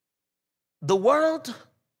 the world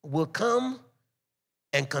will come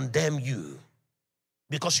and condemn you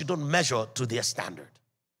because you don't measure to their standard.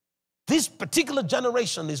 This particular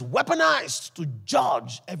generation is weaponized to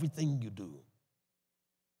judge everything you do.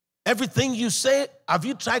 Everything you say. Have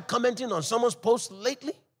you tried commenting on someone's post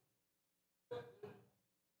lately?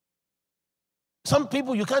 Some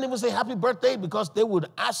people, you can't even say happy birthday because they would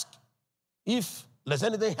ask if there's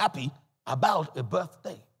anything happy about a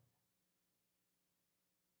birthday.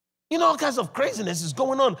 All kinds of craziness is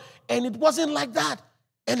going on. And it wasn't like that.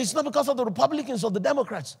 And it's not because of the Republicans or the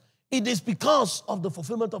Democrats. It is because of the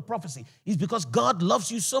fulfillment of prophecy. It's because God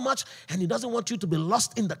loves you so much and he doesn't want you to be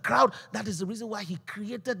lost in the crowd. That is the reason why he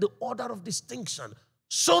created the order of distinction,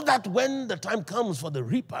 so that when the time comes for the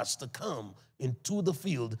reapers to come into the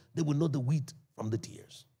field, they will know the wheat from the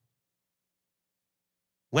tears.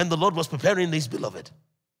 When the Lord was preparing his beloved,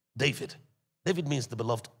 David means the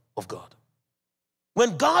beloved of God.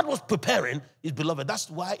 When God was preparing his beloved, that's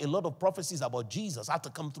why a lot of prophecies about Jesus had to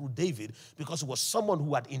come through David, because he was someone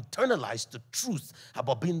who had internalized the truth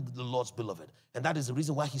about being the Lord's beloved. And that is the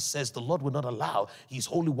reason why he says the Lord will not allow his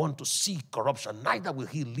Holy One to see corruption, neither will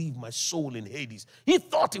he leave my soul in Hades. He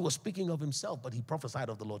thought he was speaking of himself, but he prophesied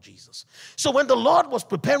of the Lord Jesus. So when the Lord was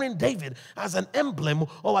preparing David as an emblem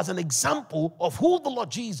or as an example of who the Lord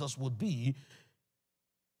Jesus would be,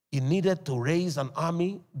 he needed to raise an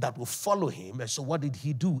army that would follow him. And so what did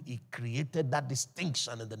he do? He created that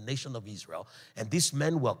distinction in the nation of Israel. And these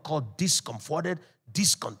men were called discomforted,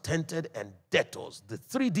 discontented, and debtors. The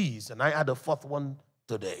 3 Ds, and I add a 4th one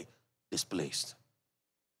today, displaced.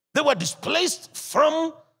 They were displaced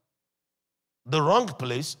from the wrong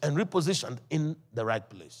place and repositioned in the right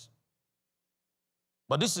place.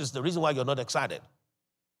 But this is the reason why you're not excited.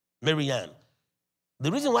 Marianne.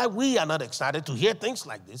 The reason why we are not excited to hear things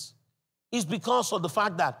like this is because of the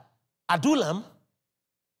fact that Adullam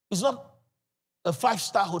is not a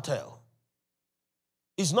 5-star hotel.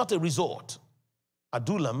 It's not a resort.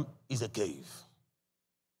 Adullam is a cave.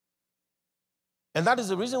 And that is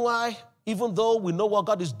the reason why even though we know what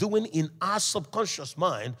God is doing in our subconscious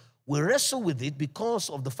mind, we wrestle with it because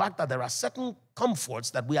of the fact that there are certain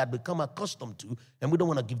comforts that we had become accustomed to, and we don't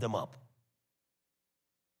want to give them up.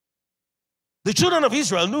 The children of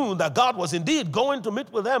Israel knew that God was indeed going to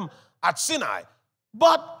meet with them at Sinai,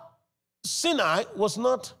 but Sinai was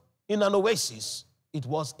not in an oasis, it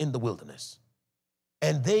was in the wilderness.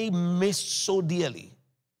 And they missed so dearly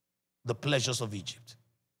the pleasures of Egypt.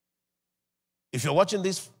 If you're watching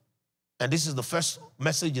this, and this is the first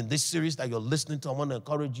message in this series that you're listening to, I want to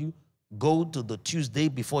encourage you, go to the Tuesday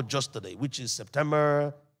before just today, which is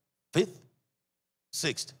September 5th,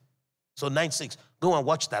 6th. So 9/6. Go and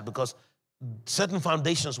watch that, because certain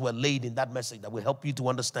foundations were laid in that message that will help you to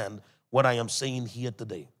understand what I am saying here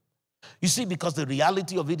today. You see, because the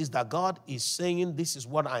reality of it is that God is saying, this is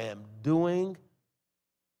what I am doing,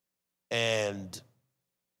 and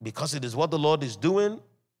because it is what the Lord is doing,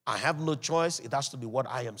 I have no choice. It has to be what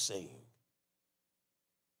I am saying.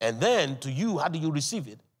 And then to you, how do you receive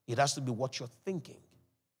it? It has to be what you're thinking.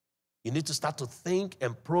 You need to start to think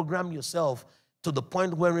and program yourself to the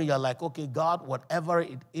point where you're like, okay, God, whatever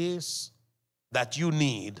it is that you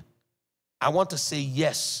need, I want to say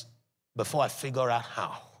yes before I figure out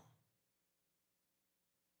how.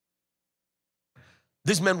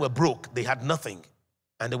 These men were broke. They had nothing,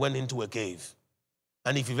 and they went into a cave.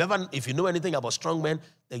 And if you know anything about strong men,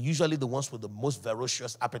 they're usually the ones with the most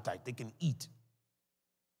ferocious appetite. They can eat.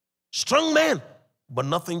 Strong men, but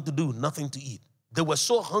nothing to do, nothing to eat. They were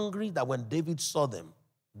so hungry that when David saw them,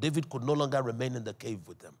 David could no longer remain in the cave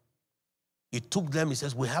with them. It took them, he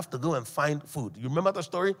says, we have to go and find food. You remember the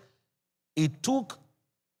story? It took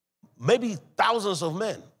maybe thousands of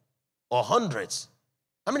men or hundreds.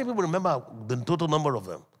 How many people remember the total number of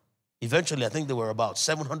them? Eventually, I think there were about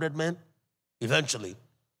 700 men. Eventually.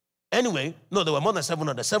 Anyway, no, there were more than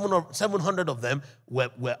 700. 700 of them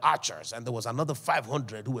were archers, and there was another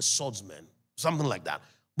 500 who were swordsmen, something like that.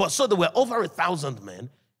 But so there were over 1,000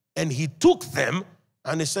 men, and he took them,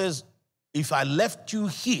 and he says, if I left you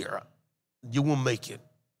here, you won't make it,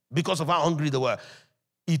 because of how hungry they were.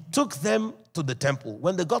 He took them to the temple.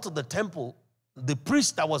 When they got to the temple, the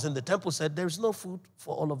priest that was in the temple said, there is no food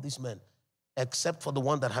for all of these men, except for the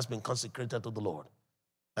one that has been consecrated to the Lord.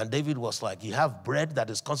 And David was like, you have bread that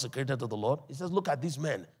is consecrated to the Lord? He says, look at these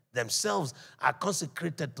men. Themselves are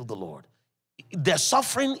consecrated to the Lord. Their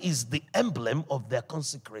suffering is the emblem of their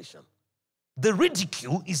consecration. The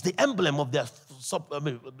ridicule is the emblem of their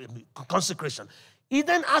consecration. He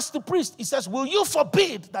then asked the priest, he says, will you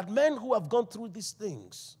forbid that men who have gone through these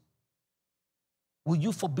things, will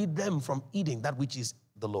you forbid them from eating that which is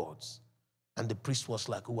the Lord's? And the priest was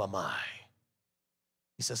like, who am I?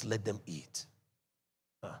 He says, let them eat.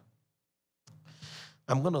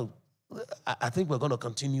 I think we're going to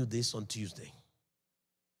continue this on Tuesday,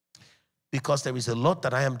 because there is a lot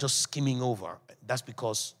that I am just skimming over. That's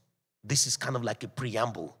because this is kind of like a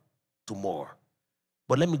preamble to more.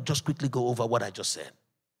 But let me just quickly go over what I just said.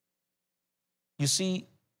 You see,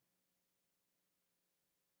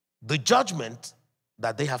 the judgment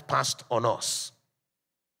that they have passed on us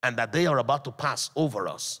and that they are about to pass over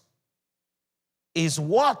us is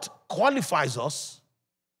what qualifies us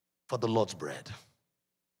for the Lord's bread.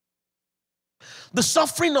 The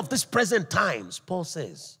suffering of these present times, Paul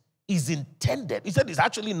says, is intended. He said it's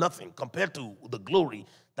actually nothing compared to the glory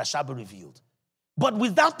that shall be revealed. But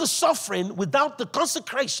without the suffering, without the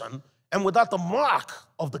consecration, and without the mark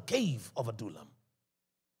of the cave of Adullam.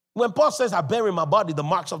 When Paul says, I bear in my body the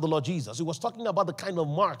marks of the Lord Jesus, he was talking about the kind of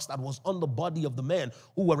marks that was on the body of the men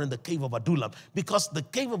who were in the cave of Adullam. Because the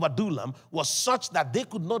cave of Adullam was such that they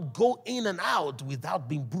could not go in and out without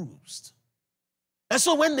being bruised. And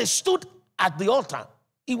so when they stood at the altar,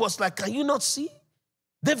 he was like, can you not see?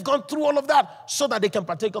 They've gone through all of that so that they can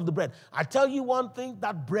partake of the bread. I tell you one thing,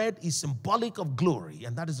 that bread is symbolic of glory.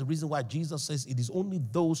 And that is the reason why Jesus says it is only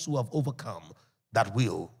those who have overcome that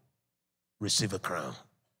will receive a crown.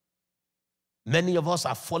 Many of us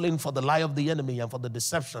are falling for the lie of the enemy and for the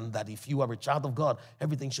deception that if you are a child of God,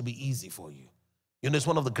 everything should be easy for you. You know, it's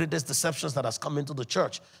one of the greatest deceptions that has come into the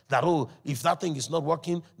church, that, oh, if that thing is not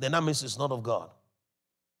working, then that means it's not of God.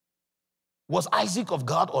 Was Isaac of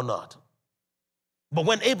God or not? But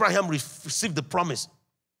when Abraham received the promise,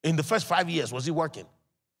 in the first 5 years, was he working?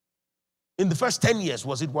 In the first 10 years,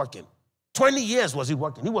 was it working? 20 years, was it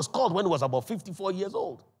working? He was called when he was about 54 years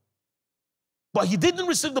old. But he didn't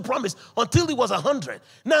receive the promise until he was 100.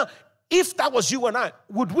 Now, if that was you and I,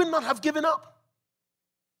 would we not have given up?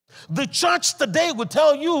 The church today would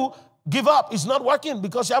tell you, give up. It's not working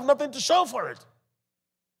because you have nothing to show for it.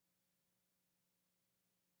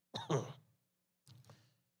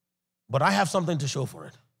 But I have something to show for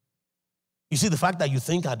it. You see, the fact that you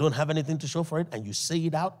think I don't have anything to show for it and you say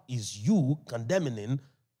it out is you condemning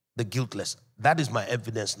the guiltless. That is my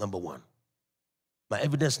evidence number one. My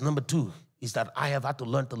evidence number two is that I have had to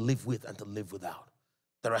learn to live with and to live without.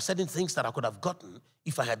 There are certain things that I could have gotten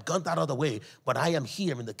if I had gone that other way, but I am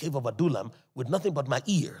here in the cave of Adullam with nothing but my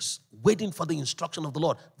ears, waiting for the instruction of the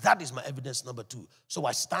Lord. That is my evidence number two. So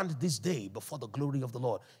I stand this day before the glory of the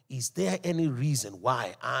Lord. Is there any reason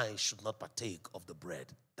why I should not partake of the bread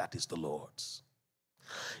that is the Lord's?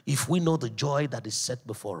 If we know the joy that is set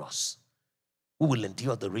before us, we will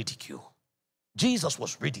endure the ridicule. Jesus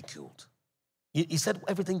was ridiculed. He said,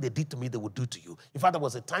 everything they did to me, they would do to you. In fact, there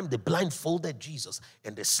was a time they blindfolded Jesus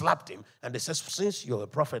and they slapped him. And they said, since you're a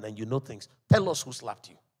prophet and you know things, tell us who slapped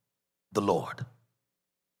you. The Lord.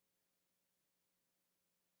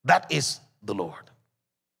 That is the Lord.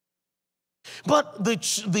 But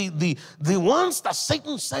the ones that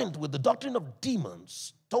Satan sent with the doctrine of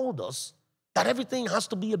demons told us that everything has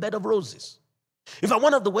to be a bed of roses. In fact,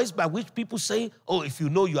 one of the ways by which people say, oh, if you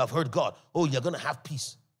know you have heard God, oh, you're going to have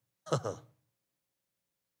peace.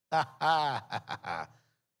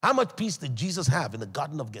 How much peace did Jesus have in the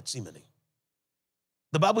Garden of Gethsemane?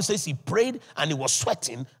 The Bible says he prayed and he was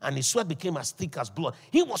sweating and his sweat became as thick as blood.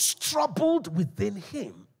 He was troubled within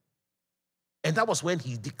him. And that was when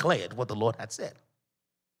he declared what the Lord had said.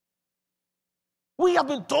 We have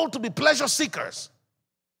been told to be pleasure seekers.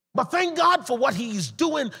 But thank God for what he is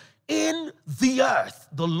doing in the earth.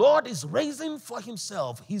 The Lord is raising for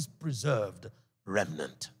himself his preserved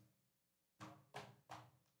remnant.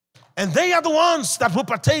 And they are the ones that will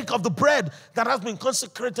partake of the bread that has been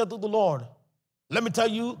consecrated to the Lord. Let me tell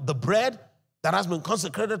you, the bread that has been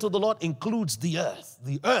consecrated to the Lord includes the earth.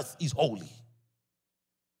 The earth is holy.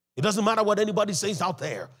 It doesn't matter what anybody says out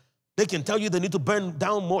there. They can tell you they need to burn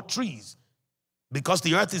down more trees because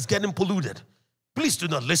the earth is getting polluted. Please do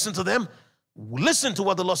not listen to them. Listen to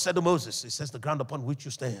what the Lord said to Moses. He says, the ground upon which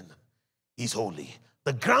you stand is holy.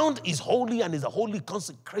 The ground is holy and is a holy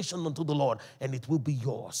consecration unto the Lord, and it will be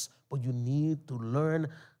yours. But you need to learn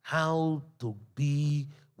how to be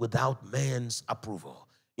without man's approval.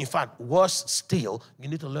 In fact, worse still, you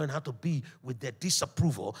need to learn how to be with their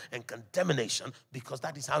disapproval and condemnation, because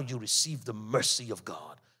that is how you receive the mercy of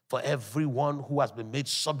God. For everyone who has been made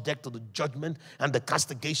subject to the judgment and the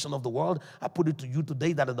castigation of the world, I put it to you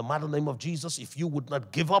today that in the mighty name of Jesus, if you would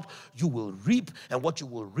not give up, you will reap, and what you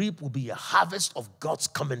will reap will be a harvest of God's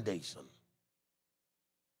commendation.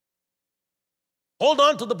 Hold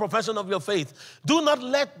on to the profession of your faith. Do not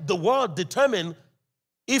let the world determine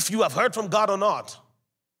if you have heard from God or not.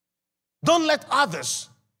 Don't let others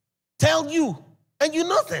tell you, and you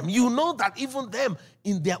know them. You know that even them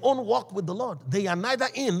in their own walk with the Lord, they are neither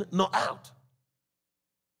in nor out.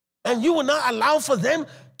 And you will not allow for them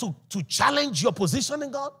to challenge your position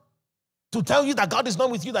in God, to tell you that God is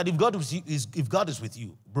not with you, that if God is with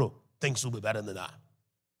you, bro, things will be better than that.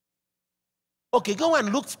 Okay, go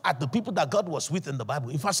and look at the people that God was with in the Bible.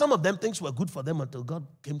 In fact, some of them, things were good for them until God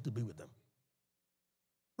came to be with them.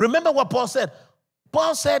 Remember what Paul said?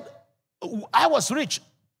 Paul said, I was rich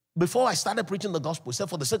before I started preaching the gospel. He said,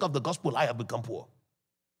 for the sake of the gospel, I have become poor.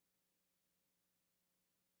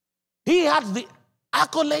 He had the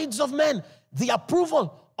accolades of men, the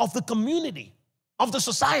approval of the community, of the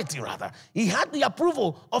society rather. He had the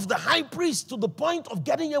approval of the high priest to the point of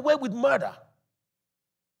getting away with murder.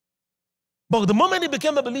 But the moment he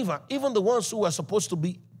became a believer, even the ones who were supposed to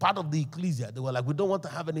be part of the ecclesia, they were like, we don't want to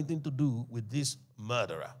have anything to do with this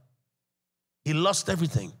murderer. He lost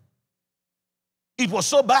everything. It was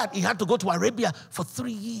so bad, he had to go to Arabia for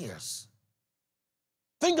 3 years.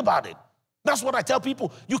 Think about it. That's what I tell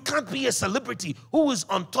people. You can't be a celebrity who is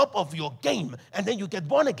on top of your game, and then you get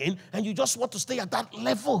born again, and you just want to stay at that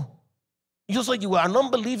level. You say you were an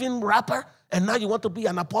unbelieving rapper, and now you want to be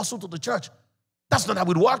an apostle to the church. That's not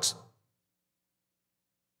how it works.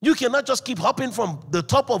 You cannot just keep hopping from the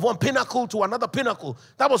top of one pinnacle to another pinnacle.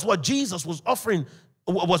 That was what Jesus was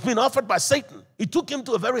being offered by Satan. He took him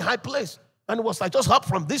to a very high place. And it was like, just hop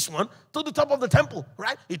from this one to the top of the temple,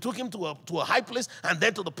 right? He took him to a high place and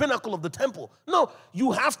then to the pinnacle of the temple. No,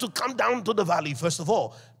 you have to come down to the valley, first of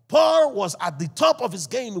all. Paul was at the top of his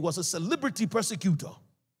game. He was a celebrity persecutor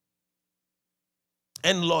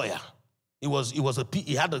and lawyer. He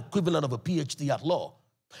had the equivalent of a PhD at law.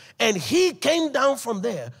 And he came down from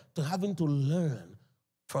there to having to learn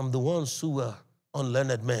from the ones who were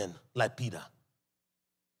unlearned men like Peter.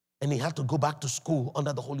 And he had to go back to school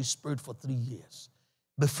under the Holy Spirit for 3 years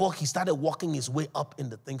before he started walking his way up in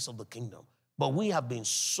the things of the kingdom. But we have been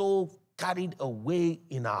so carried away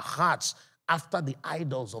in our hearts after the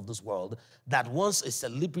idols of this world, that once a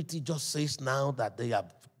celebrity just says now that they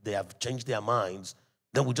have changed their minds,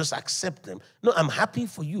 then we just accept them. No, I'm happy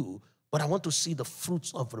for you, but I want to see the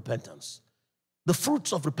fruits of repentance. The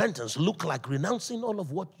fruits of repentance look like renouncing all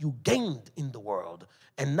of what you gained in the world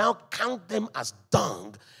and now count them as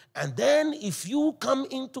dung. And then if you come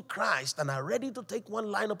into Christ and are ready to take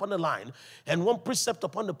one line upon a line and one precept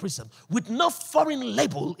upon the precept with no foreign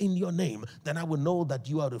label in your name, then I will know that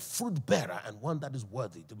you are a fruit bearer and one that is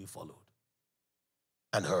worthy to be followed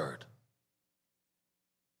and heard.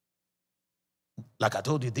 Like I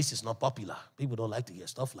told you, this is not popular. People don't like to hear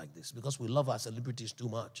stuff like this because we love our celebrities too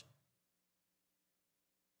much.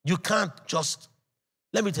 You can't just,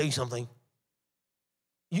 let me tell you something.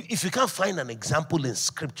 If you can't find an example in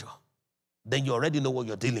Scripture, then you already know what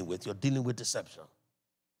you're dealing with. You're dealing with deception.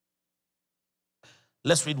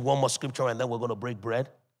 Let's read one more scripture and then we're going to break bread.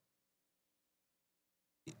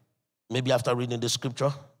 Maybe after reading this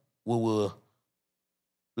scripture,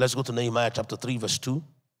 let's go to Nehemiah chapter 3, verse 2.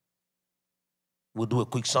 We'll do a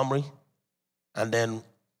quick summary. And then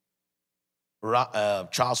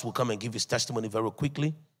Charles will come and give his testimony very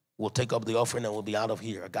quickly. We'll take up the offering and we'll be out of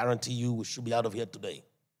here. I guarantee you we should be out of here today.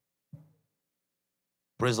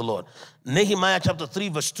 Praise the Lord. Nehemiah chapter 3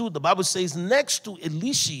 verse 2, the Bible says, next to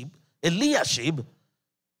Eliashib,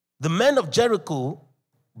 the men of Jericho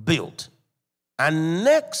built. And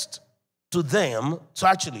next to them,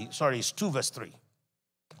 it's 2 verse 3.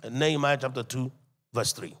 Nehemiah chapter 2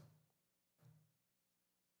 verse 3.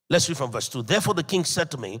 Let's read from verse 2. Therefore the king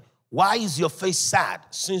said to me, why is your face sad,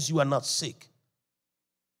 since you are not sick?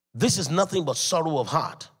 This is nothing but sorrow of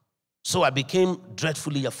heart. So I became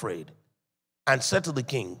dreadfully afraid and said to the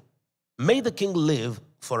king, may the king live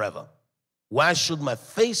forever. Why should my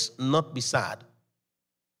face not be sad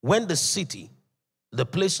when the city, the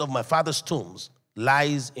place of my father's tombs,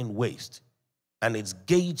 lies in waste and its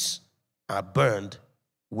gates are burned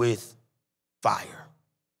with fire?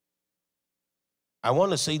 I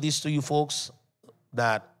want to say this to you folks,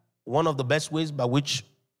 that one of the best ways by which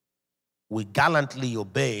we gallantly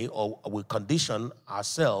obey or we condition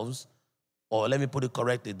ourselves, or let me put it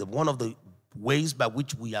correctly, one of the ways by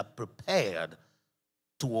which we are prepared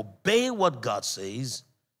to obey what God says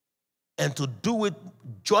and to do it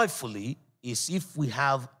joyfully is if we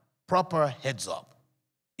have proper heads up,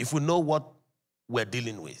 if we know what we're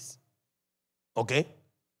dealing with. Okay?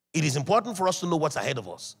 It is important for us to know what's ahead of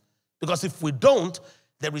us. Because if we don't,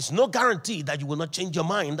 there is no guarantee that you will not change your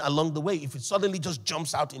mind along the way if it suddenly just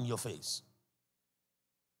jumps out in your face.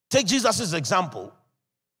 Take Jesus' example,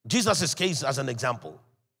 Jesus' case as an example.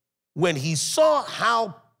 When he saw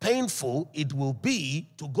how painful it will be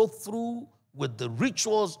to go through with the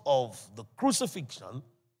rituals of the crucifixion,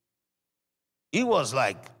 he was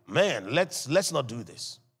like, man, let's not do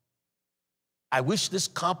this. I wish this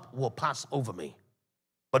cup will pass over me.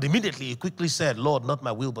 But immediately he quickly said, Lord, not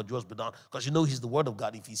my will, but yours be done. Because you know he's the word of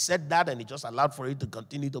God. If he said that and he just allowed for it to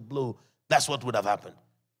continue to blow, that's what would have happened.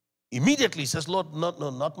 Immediately he says, Lord,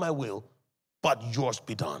 not my will, but yours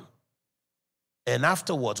be done. And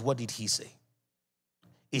afterwards, what did he say?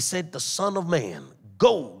 He said, the Son of Man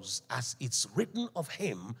goes as it's written of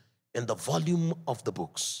him in the volume of the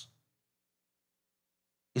books.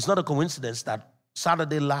 It's not a coincidence that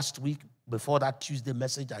Saturday last week, before that Tuesday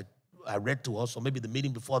message I read to us, or maybe the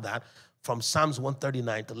meeting before that, from Psalms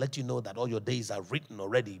 139, to let you know that all your days are written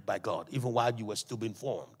already by God, even while you were still being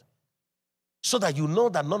formed. So that you know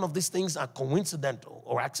that none of these things are coincidental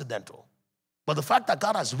or accidental. But the fact that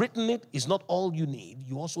God has written it is not all you need.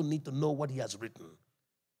 You also need to know what he has written.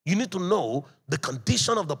 You need to know the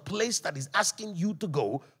condition of the place that he's asking you to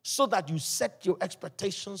go so that you set your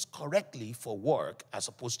expectations correctly for work as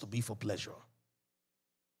opposed to be for pleasure.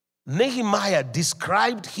 Nehemiah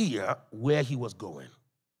described here where he was going.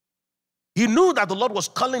 He knew that the Lord was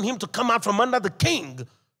calling him to come out from under the king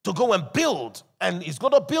to go and build. And he's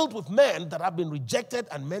going to build with men that have been rejected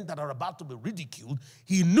and men that are about to be ridiculed.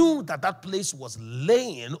 He knew that that place was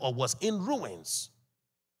laying or was in ruins.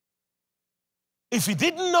 If he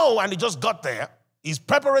didn't know and he just got there, his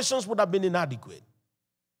preparations would have been inadequate.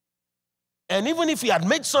 And even if he had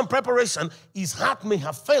made some preparation, his heart may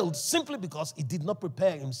have failed simply because he did not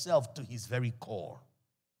prepare himself to his very core.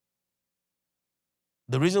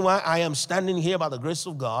 The reason why I am standing here by the grace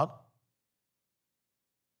of God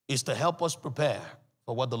is to help us prepare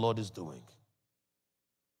for what the Lord is doing.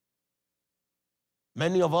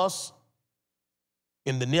 Many of us,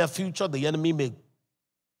 in the near future, the enemy may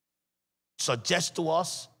suggest to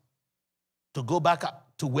us to go back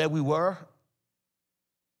to where we were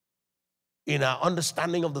in our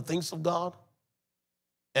understanding of the things of God.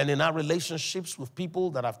 and in our relationships with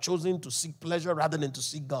people that have chosen to seek pleasure rather than to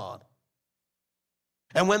seek God.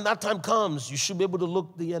 And when that time comes, you should be able to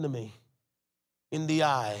look the enemy in the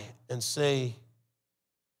eye and say,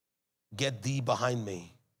 "Get thee behind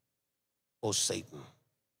me, O Satan,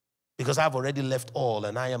 because I've already left all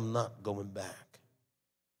and I am not going back.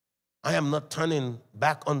 I am not turning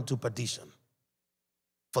back unto perdition."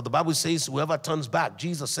 For the Bible says, whoever turns back,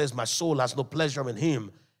 Jesus says, my soul has no pleasure in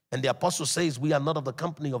him. And the apostle says, we are not of the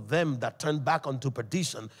company of them that turn back unto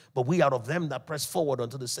perdition, but we are of them that press forward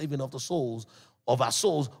unto the saving of the souls, of our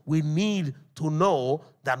souls. We need to know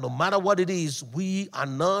that no matter what it is, we are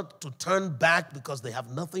not to turn back because they have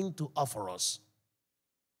nothing to offer us.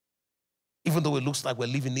 Even though it looks like we're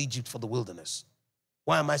leaving Egypt for the wilderness.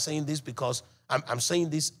 Why am I saying this? Because I'm saying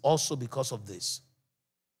this also because of this.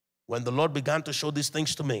 When the Lord began to show these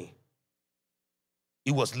things to me,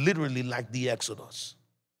 it was literally like the Exodus.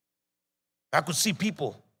 I could see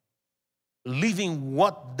people leaving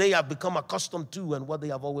what they have become accustomed to and what they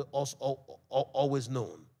have always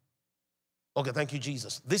known. Okay, thank you,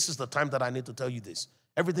 Jesus. This is the time that I need to tell you this.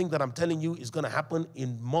 Everything that I'm telling you is going to happen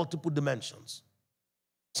in multiple dimensions.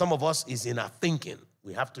 Some of us is in our thinking.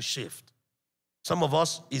 We have to shift. Some of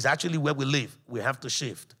us is actually where we live. We have to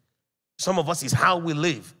shift. Some of us is how we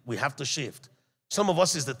live. We have to shift. Some of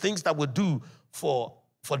us is the things that we do for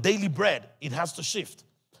daily bread. It has to shift.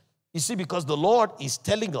 You see, because the Lord is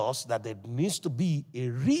telling us that there needs to be a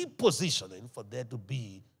repositioning for there to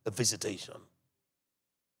be a visitation.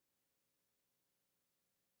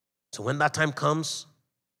 So when that time comes,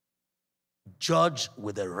 judge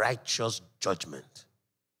with a righteous judgment.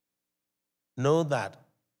 Know that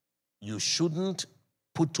you shouldn't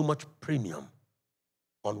put too much premium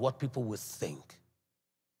on what people will think.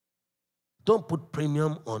 Don't put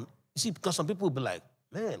premium on, you see, because some people will be like,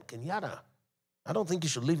 man, Kenyatta, I don't think you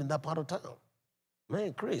should live in that part of town.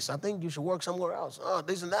 Man, Chris, I think you should work somewhere else. Oh,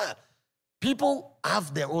 this and that. People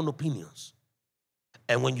have their own opinions.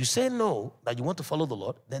 And when you say no, that you want to follow the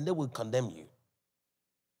Lord, then they will condemn you.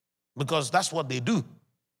 Because that's what they do.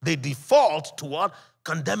 They default toward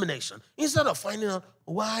condemnation. Instead of finding out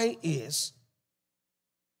why is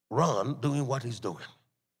Ron doing what he's doing.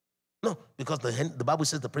 No, because the Bible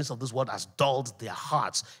says the prince of this world has dulled their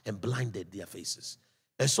hearts and blinded their faces.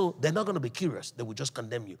 And so they're not going to be curious. They will just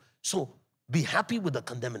condemn you. So be happy with the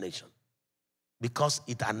condemnation because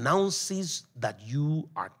it announces that you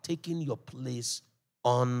are taking your place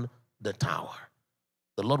on the tower.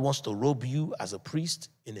 The Lord wants to robe you as a priest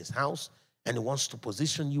in his house, and he wants to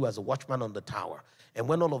position you as a watchman on the tower. And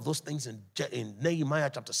when all of those things in Nehemiah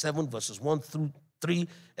chapter 7, verses 1 through 3,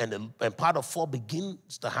 and part of 4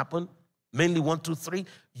 begins to happen, mainly 1 through 3,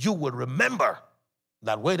 you will remember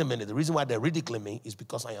that, wait a minute, the reason why they're ridiculing me is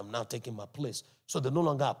because I am now taking my place. So they no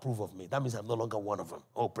longer approve of me. That means I'm no longer one of them.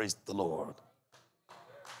 Oh, praise the Lord.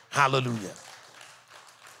 Hallelujah.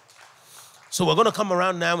 So we're going to come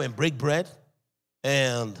around now and break bread.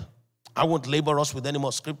 And I won't labor us with any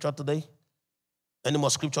more scripture today, any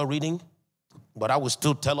more scripture reading, but I will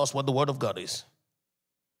still tell us what the word of God is.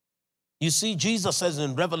 You see, Jesus says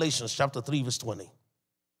in Revelation chapter 3, verse 20,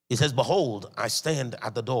 he says, behold, I stand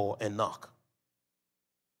at the door and knock.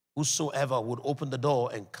 Whosoever would open the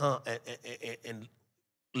door and come and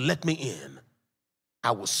let me in,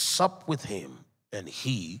 I will sup with him and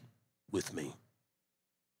he with me.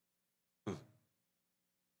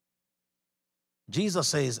 Jesus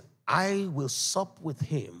says, I will sup with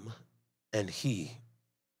him and he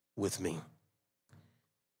with me.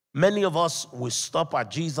 Many of us will stop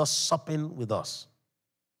at Jesus supping with us.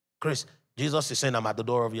 Chris, Jesus is saying, I'm at the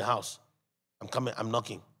door of your house. I'm coming, I'm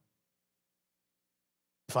knocking.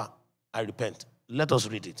 If I repent. Let us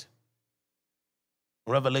read it.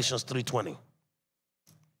 Revelations 3:20.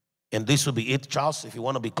 And this will be it, Charles. If you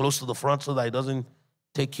want to be close to the front so that it doesn't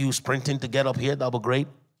take you sprinting to get up here, that'll be great.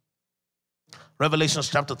 Revelation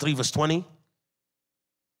chapter 3, verse 20.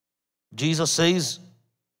 Jesus says,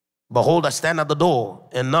 behold, I stand at the door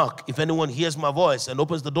and knock. If anyone hears my voice and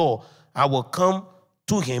opens the door, I will come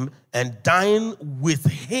to him and dine with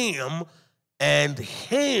him and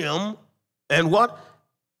what?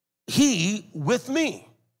 He with me.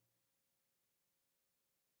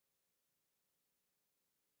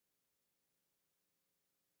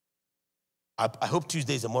 I hope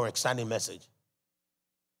Tuesday is a more exciting message.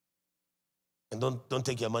 And don't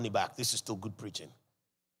take your money back. This is still good preaching.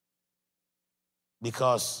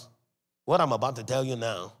 Because what I'm about to tell you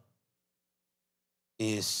now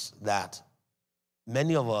is that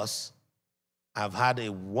many of us have had a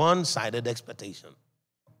one-sided expectation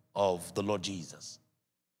of the Lord Jesus.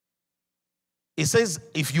 It says,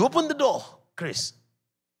 if you open the door, Chris,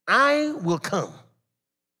 I will come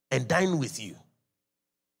and dine with you.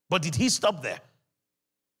 But did he stop there?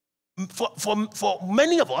 For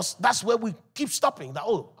many of us, that's where we keep stopping. That,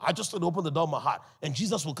 oh, I just want to open the door of my heart, and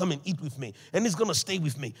Jesus will come and eat with me, and he's going to stay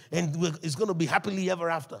with me, and it's going to be happily ever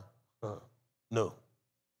after. No.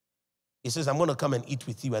 He says, I'm going to come and eat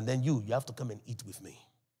with you, and then you have to come and eat with me.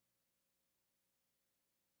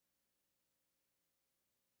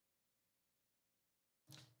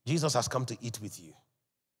 Jesus has come to eat with you.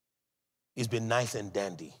 He's been nice and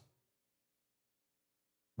dandy.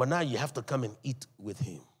 But now you have to come and eat with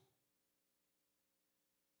him.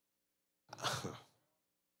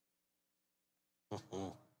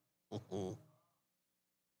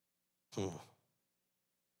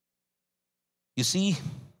 You see,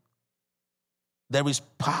 there is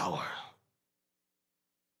power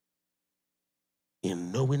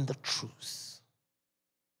in knowing the truth.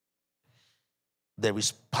 There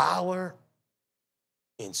is power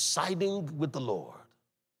in siding with the Lord.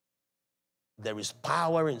 There is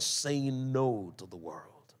power in saying no to the world.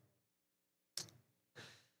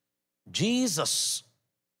 Jesus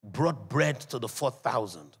brought bread to the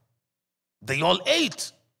 4,000. They all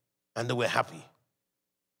ate and they were happy.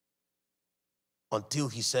 Until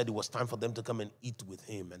he said it was time for them to come and eat with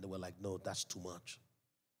him. And they were like, no, that's too much.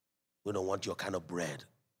 We don't want your kind of bread.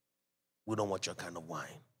 We don't want your kind of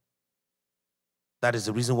wine. That is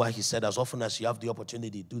the reason why he said, as often as you have the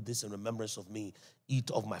opportunity, do this in remembrance of me.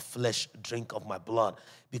 Eat of my flesh, drink of my blood.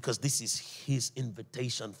 Because this is his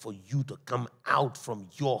invitation for you to come out from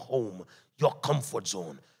your home, your comfort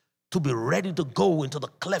zone, to be ready to go into the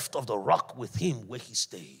cleft of the rock with him where he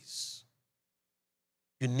stays.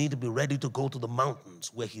 You need to be ready to go to the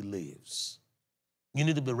mountains where he lives. You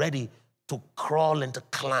need to be ready to crawl and to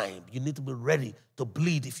climb. You need to be ready to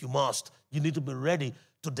bleed if you must. You need to be ready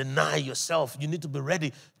to deny yourself. You need to be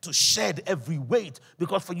ready to shed every weight,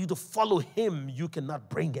 because for you to follow him, you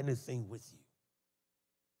cannot bring anything with you.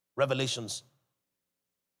 Revelations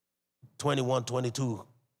 21:22,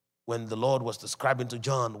 when the Lord was describing to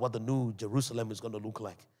John what the new Jerusalem is going to look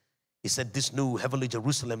like, he said, this new heavenly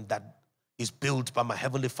Jerusalem that is built by my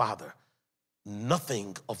heavenly Father,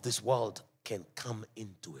 nothing of this world can come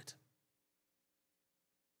into it.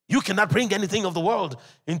 You cannot bring anything of the world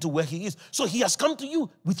into where he is. So he has come to you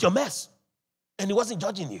with your mess, and he wasn't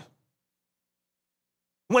judging you.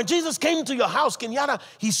 When Jesus came to your house, Kenyatta,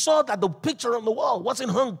 he saw that the picture on the wall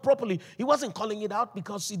wasn't hung properly. He wasn't calling it out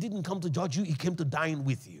because he didn't come to judge you. He came to dine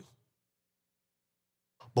with you.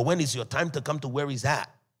 But when it's your time to come to where he's at,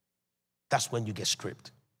 that's when you get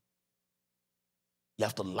stripped. You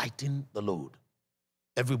have to lighten the load.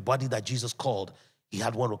 Everybody that Jesus called, he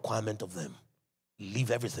had one requirement of them.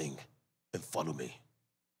 Leave everything and follow me.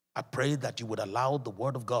 I pray that you would allow the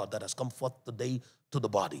word of God that has come forth today to the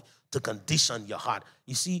body to condition your heart.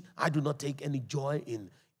 You see, I do not take any joy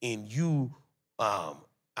in you.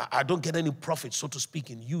 I don't get any profit, so to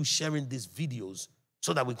speak, in you sharing these videos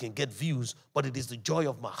so that we can get views. But it is the joy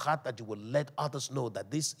of my heart that you will let others know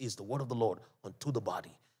that this is the word of the Lord unto the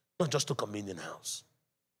body, not just to Communion House.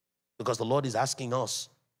 Because the Lord is asking us.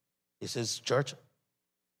 He says, church,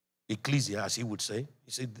 ecclesia, as he would say.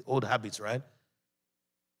 He said, old habits, right?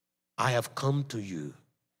 I have come to you.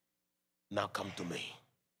 Now come to me.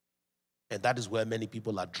 And that is where many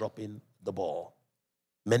people are dropping the ball.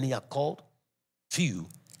 Many are called, few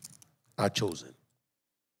are chosen.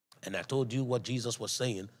 And I told you what Jesus was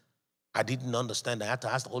saying. I didn't understand. I had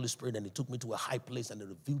to ask the Holy Spirit, and he took me to a high place and he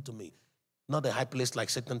revealed to me. Not a high place like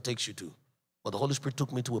Satan takes you to, but the Holy Spirit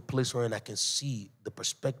took me to a place where I can see the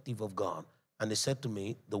perspective of God. And he said to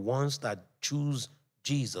me, the ones that choose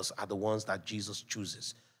Jesus are the ones that Jesus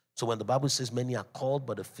chooses. So when the Bible says many are called,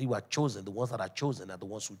 but a few are chosen, the ones that are chosen are the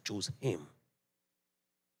ones who chose him.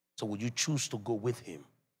 So will you choose to go with him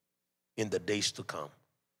in the days to come?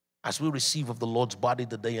 As we receive of the Lord's body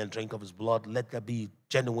today and drink of his blood, let there be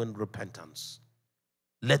genuine repentance.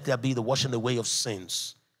 Let there be the washing away of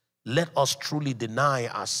sins. Let us truly deny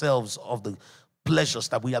ourselves of the pleasures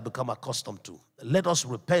that we have become accustomed to. Let us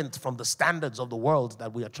repent from the standards of the world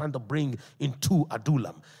that we are trying to bring into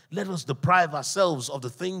Adulam. Let us deprive ourselves of the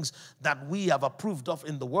things that we have approved of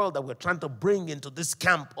in the world that we're trying to bring into this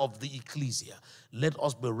camp of the ecclesia. Let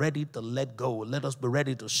us be ready to let go. Let us be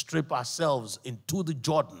ready to strip ourselves into the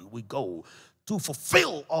Jordan we go to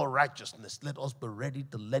fulfill all righteousness. Let us be ready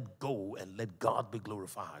to let go and let God be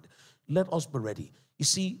glorified. Let us be ready. You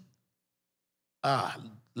see,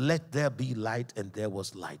 let there be light, and there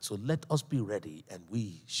was light. So let us be ready, and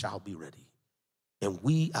we shall be ready. And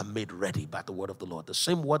we are made ready by the word of the Lord. The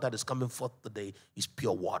same word that is coming forth today is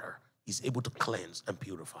pure water. He's able to cleanse and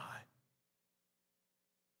purify.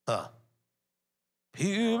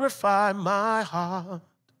 Purify my heart,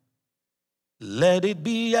 Let it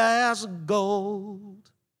be as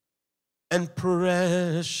gold and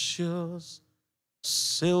precious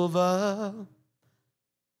silver,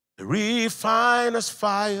 refined as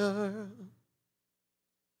fire.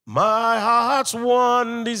 My heart's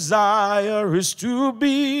one desire is to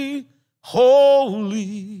be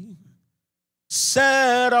holy,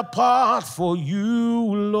 set apart for you,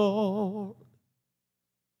 Lord.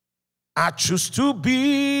 I choose to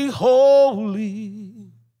be holy,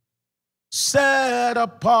 set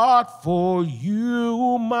apart for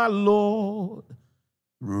you, my Lord,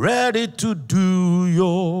 ready to do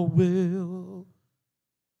your will.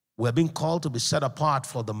 We're being called to be set apart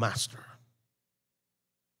for the Master.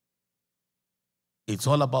 It's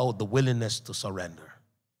all about the willingness to surrender.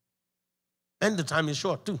 And the time is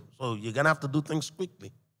short too, so you're going to have to do things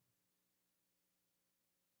quickly.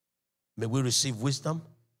 May we receive wisdom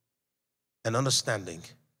and understanding,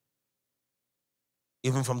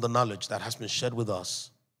 even from the knowledge that has been shared with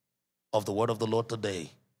us of the word of the Lord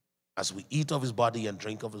today, as we eat of his body and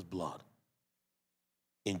drink of his blood.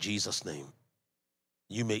 In Jesus' name,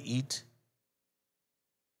 you may eat.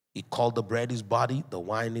 He called the bread his body, the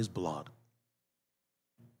wine his blood,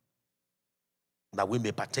 that we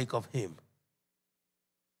may partake of him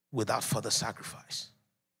without further sacrifice.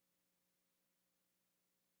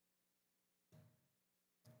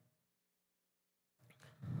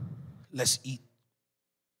 Let's eat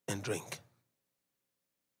and drink.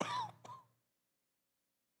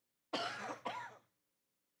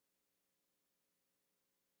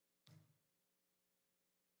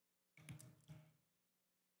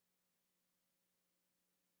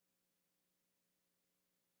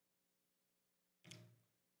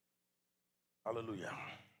 Hallelujah.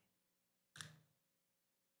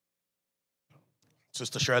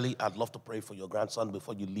 Sister Shirley, I'd love to pray for your grandson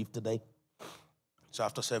before you leave today. So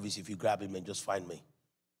after service, if you grab him and just find me,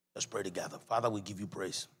 let's pray together. Father, we give you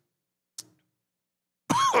praise.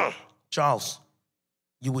 Charles,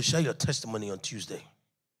 you will share your testimony on Tuesday.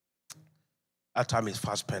 Our time is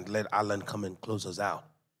fast spent. Let Alan come and close us out.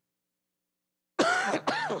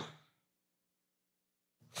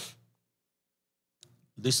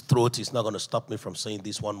 This throat is not going to stop me from saying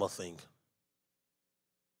this one more thing.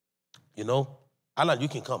 You know, Alan, you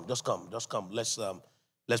can come. Just come. Just come. Let's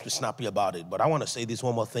be snappy about it. But I want to say this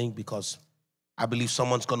one more thing because I believe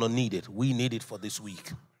someone's going to need it. We need it for this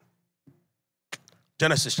week.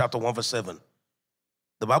 Genesis chapter 1 verse 7.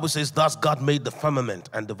 The Bible says, thus God made the firmament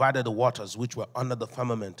and divided the waters which were under the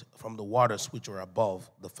firmament from the waters which were above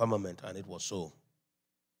the firmament, and it was so.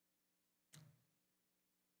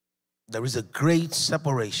 There is a great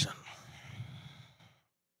separation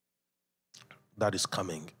that is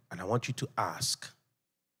coming, and I want you to ask.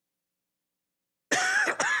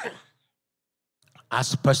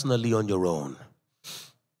 Ask personally on your own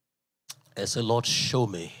and say, Lord, show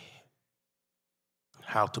me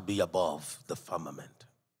how to be above the firmament.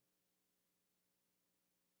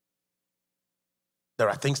 There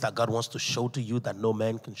are things that God wants to show to you that no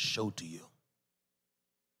man can show to you.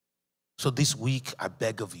 So this week, I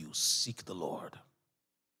beg of you, seek the Lord.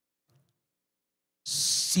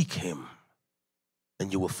 Seek him,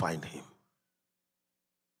 and you will find him.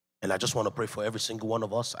 And I just want to pray for every single one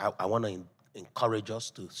of us. I want to encourage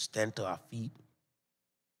us to stand to our feet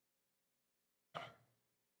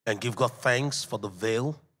and give God thanks for the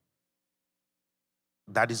veil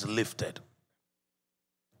that is lifted.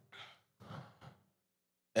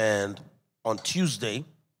 And on Tuesday,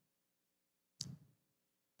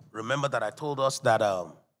 remember that I told us that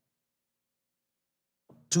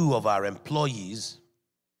 2 of our employees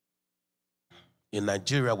in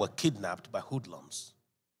Nigeria were kidnapped by hoodlums.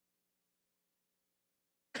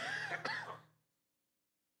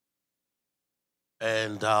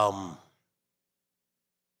 And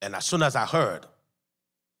as soon as I heard,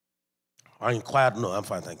 I inquired. No, I'm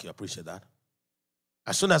fine, thank you. I appreciate that.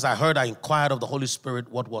 As soon as I heard, I inquired of the Holy Spirit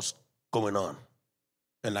what was going on.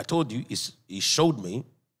 And I told you, he showed me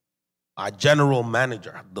our general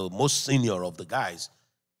manager, the most senior of the guys.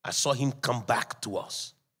 I saw him come back to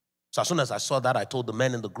us. So as soon as I saw that, I told the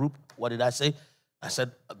men in the group, what did I say? I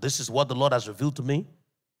said, this is what the Lord has revealed to me.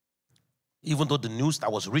 Even though the news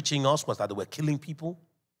that was reaching us was that they were killing people.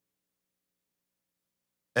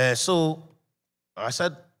 So I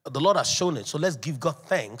said, the Lord has shown it. So let's give God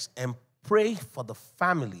thanks and pray for the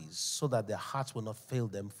families so that their hearts will not fail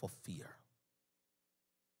them for fear.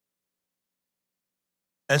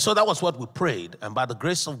 And so that was what we prayed. And by the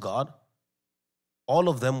grace of God, all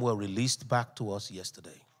of them were released back to us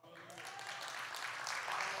yesterday.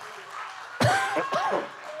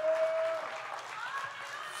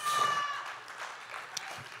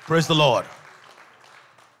 Praise the Lord.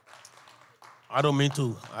 I don't mean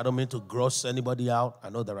to gross anybody out. I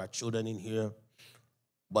know there are children in here,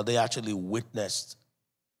 but they actually witnessed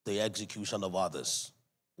the execution of others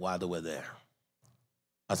while they were there.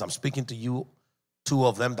 As I'm speaking to you, two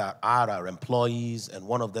of them that are our employees and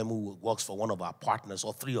one of them who works for one of our partners,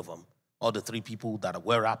 or three of them, all the three people that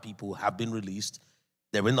were our people have been released.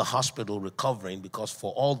 They're in the hospital recovering because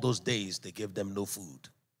for all those days, they gave them no food.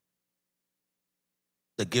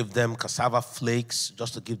 They give them cassava flakes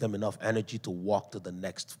just to give them enough energy to walk to the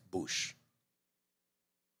next bush.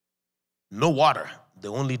 No water. They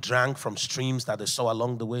only drank from streams that they saw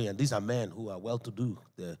along the way. And these are men who are well-to-do.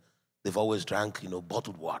 They've always drank,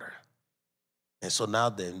 bottled water. And so now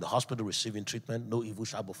they're in the hospital receiving treatment. No evil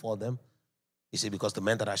shall befall them. You see, because the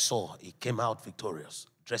man that I saw, he came out victorious,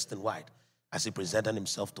 dressed in white, as he presented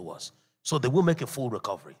himself to us. So they will make a full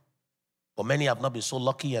recovery. But many have not been so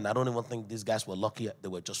lucky, and I don't even think these guys were lucky. They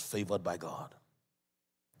were just favored by God.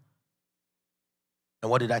 And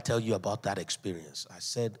what did I tell you about that experience? I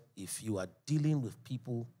said, if you are dealing with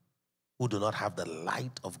people who do not have the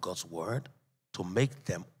light of God's word to make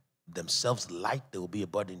themselves light, they will be a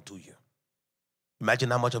burden to you. Imagine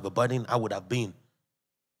how much of a burden I would have been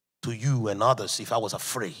to you and others if I was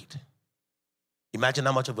afraid. Imagine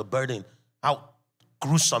how much of a burden, how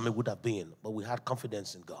gruesome it would have been, but we had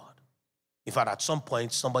confidence in God. In fact, at some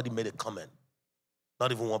point, somebody made a comment.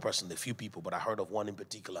 Not even one person, a few people, but I heard of one in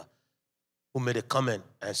particular who made a comment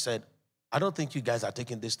and said, I don't think you guys are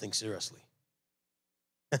taking this thing seriously.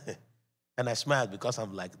 And I smiled because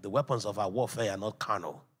I'm like, the weapons of our warfare are not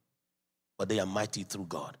carnal, but they are mighty through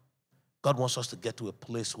God. God wants us to get to a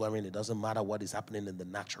place wherein it doesn't matter what is happening in the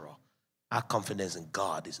natural. Our confidence in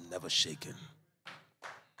God is never shaken.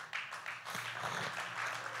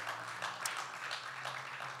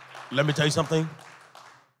 Let me tell you something.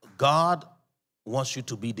 God wants you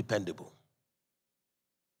to be dependable.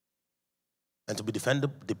 And to be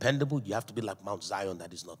dependable, you have to be like Mount Zion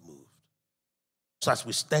that is not moved. So as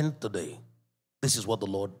we stand today, this is what the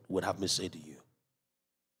Lord would have me say to you.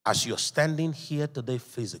 As you're standing here today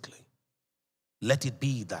physically, let it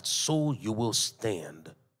be that so you will stand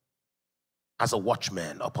as a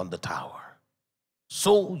watchman upon the tower.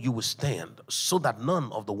 So you will stand, so that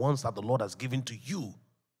none of the ones that the Lord has given to you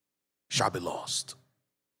shall be lost.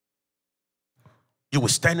 You will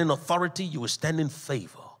stand in authority, you will stand in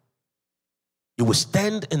favor. You will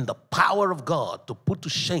stand in the power of God to put to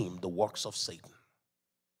shame the works of Satan.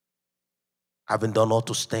 Having done all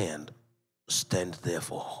to stand, stand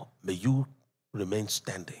therefore. May you remain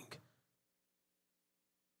standing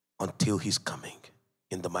until he's coming,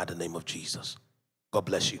 in the mighty name of Jesus. God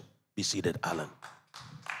bless you. Be seated, Alan.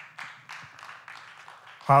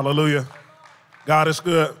 Hallelujah. God is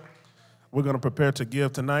good. We're going to prepare to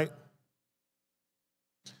give tonight.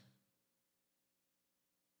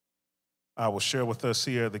 I will share with us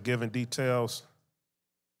here the giving details.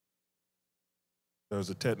 There's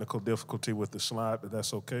a technical difficulty with the slide, but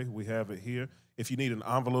that's okay. We have it here. If you need an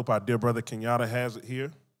envelope, our dear brother Kenyatta has it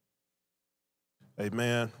here.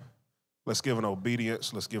 Amen. Let's give an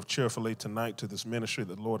obedience. Let's give cheerfully tonight to this ministry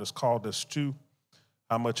that the Lord has called us to.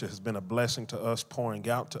 How much it has been a blessing to us, pouring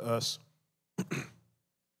out to us.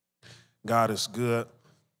 God is good.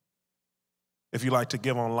 If you'd like to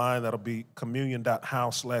give online, that'll be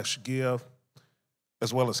communion.house/give,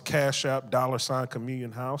 as well as Cash App,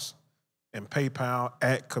 $communionhouse, and PayPal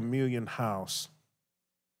at communionhouse.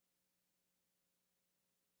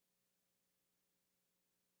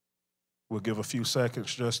 We'll give a few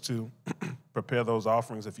seconds just to prepare those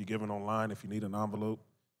offerings if you're giving online, if you need an envelope.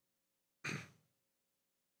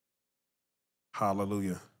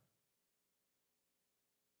 Hallelujah.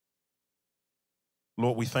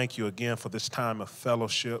 Lord, we thank you again for this time of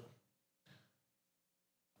fellowship,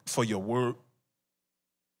 for your word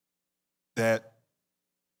that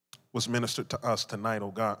was ministered to us tonight, oh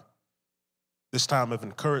God. This time of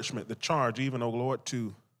encouragement, the charge even, oh Lord,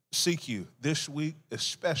 to seek you this week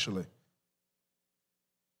especially.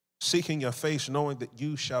 Seeking your face, knowing that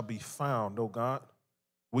you shall be found, oh God.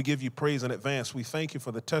 We give you praise in advance. We thank you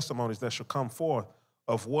for the testimonies that shall come forth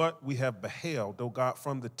of what we have beheld, oh God,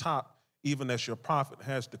 from the top, even as your prophet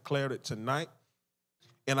has declared it tonight,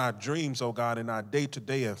 in our dreams, oh God, in our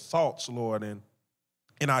day-to-day and thoughts, Lord, and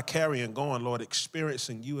in our carrying going, Lord,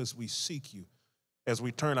 experiencing you as we seek you, as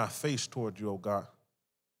we turn our face toward you, oh God.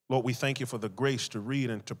 Lord, we thank you for the grace to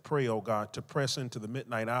read and to pray, oh God, to press into the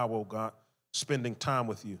midnight hour, oh God, spending time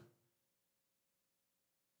with you.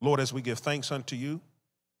 Lord, as we give thanks unto you,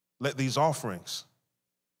 let these offerings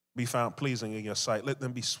be found pleasing in your sight. Let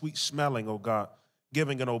them be sweet smelling, oh God,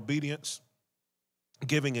 giving in obedience,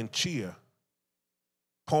 giving in cheer,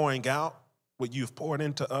 pouring out what you've poured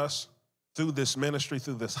into us through this ministry,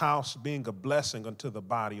 through this house, being a blessing unto the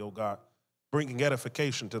body, oh God, bringing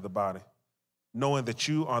edification to the body, knowing that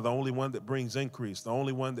you are the only one that brings increase, the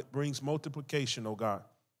only one that brings multiplication, oh God.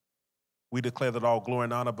 We declare that all glory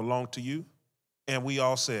and honor belong to you. And we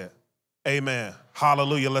all said, amen.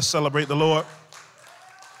 Hallelujah. Let's celebrate the Lord.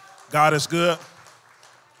 God is good.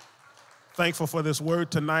 Thankful for this word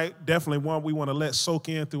tonight. Definitely one we want to let soak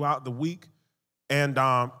in throughout the week and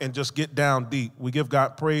just get down deep. We give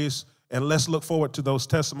God praise, and let's look forward to those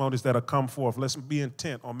testimonies that have come forth. Let's be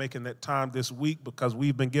intent on making that time this week because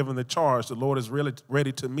we've been given the charge. The Lord is really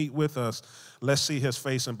ready to meet with us. Let's see his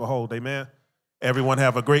face and behold. Amen. Everyone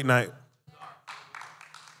have a great night.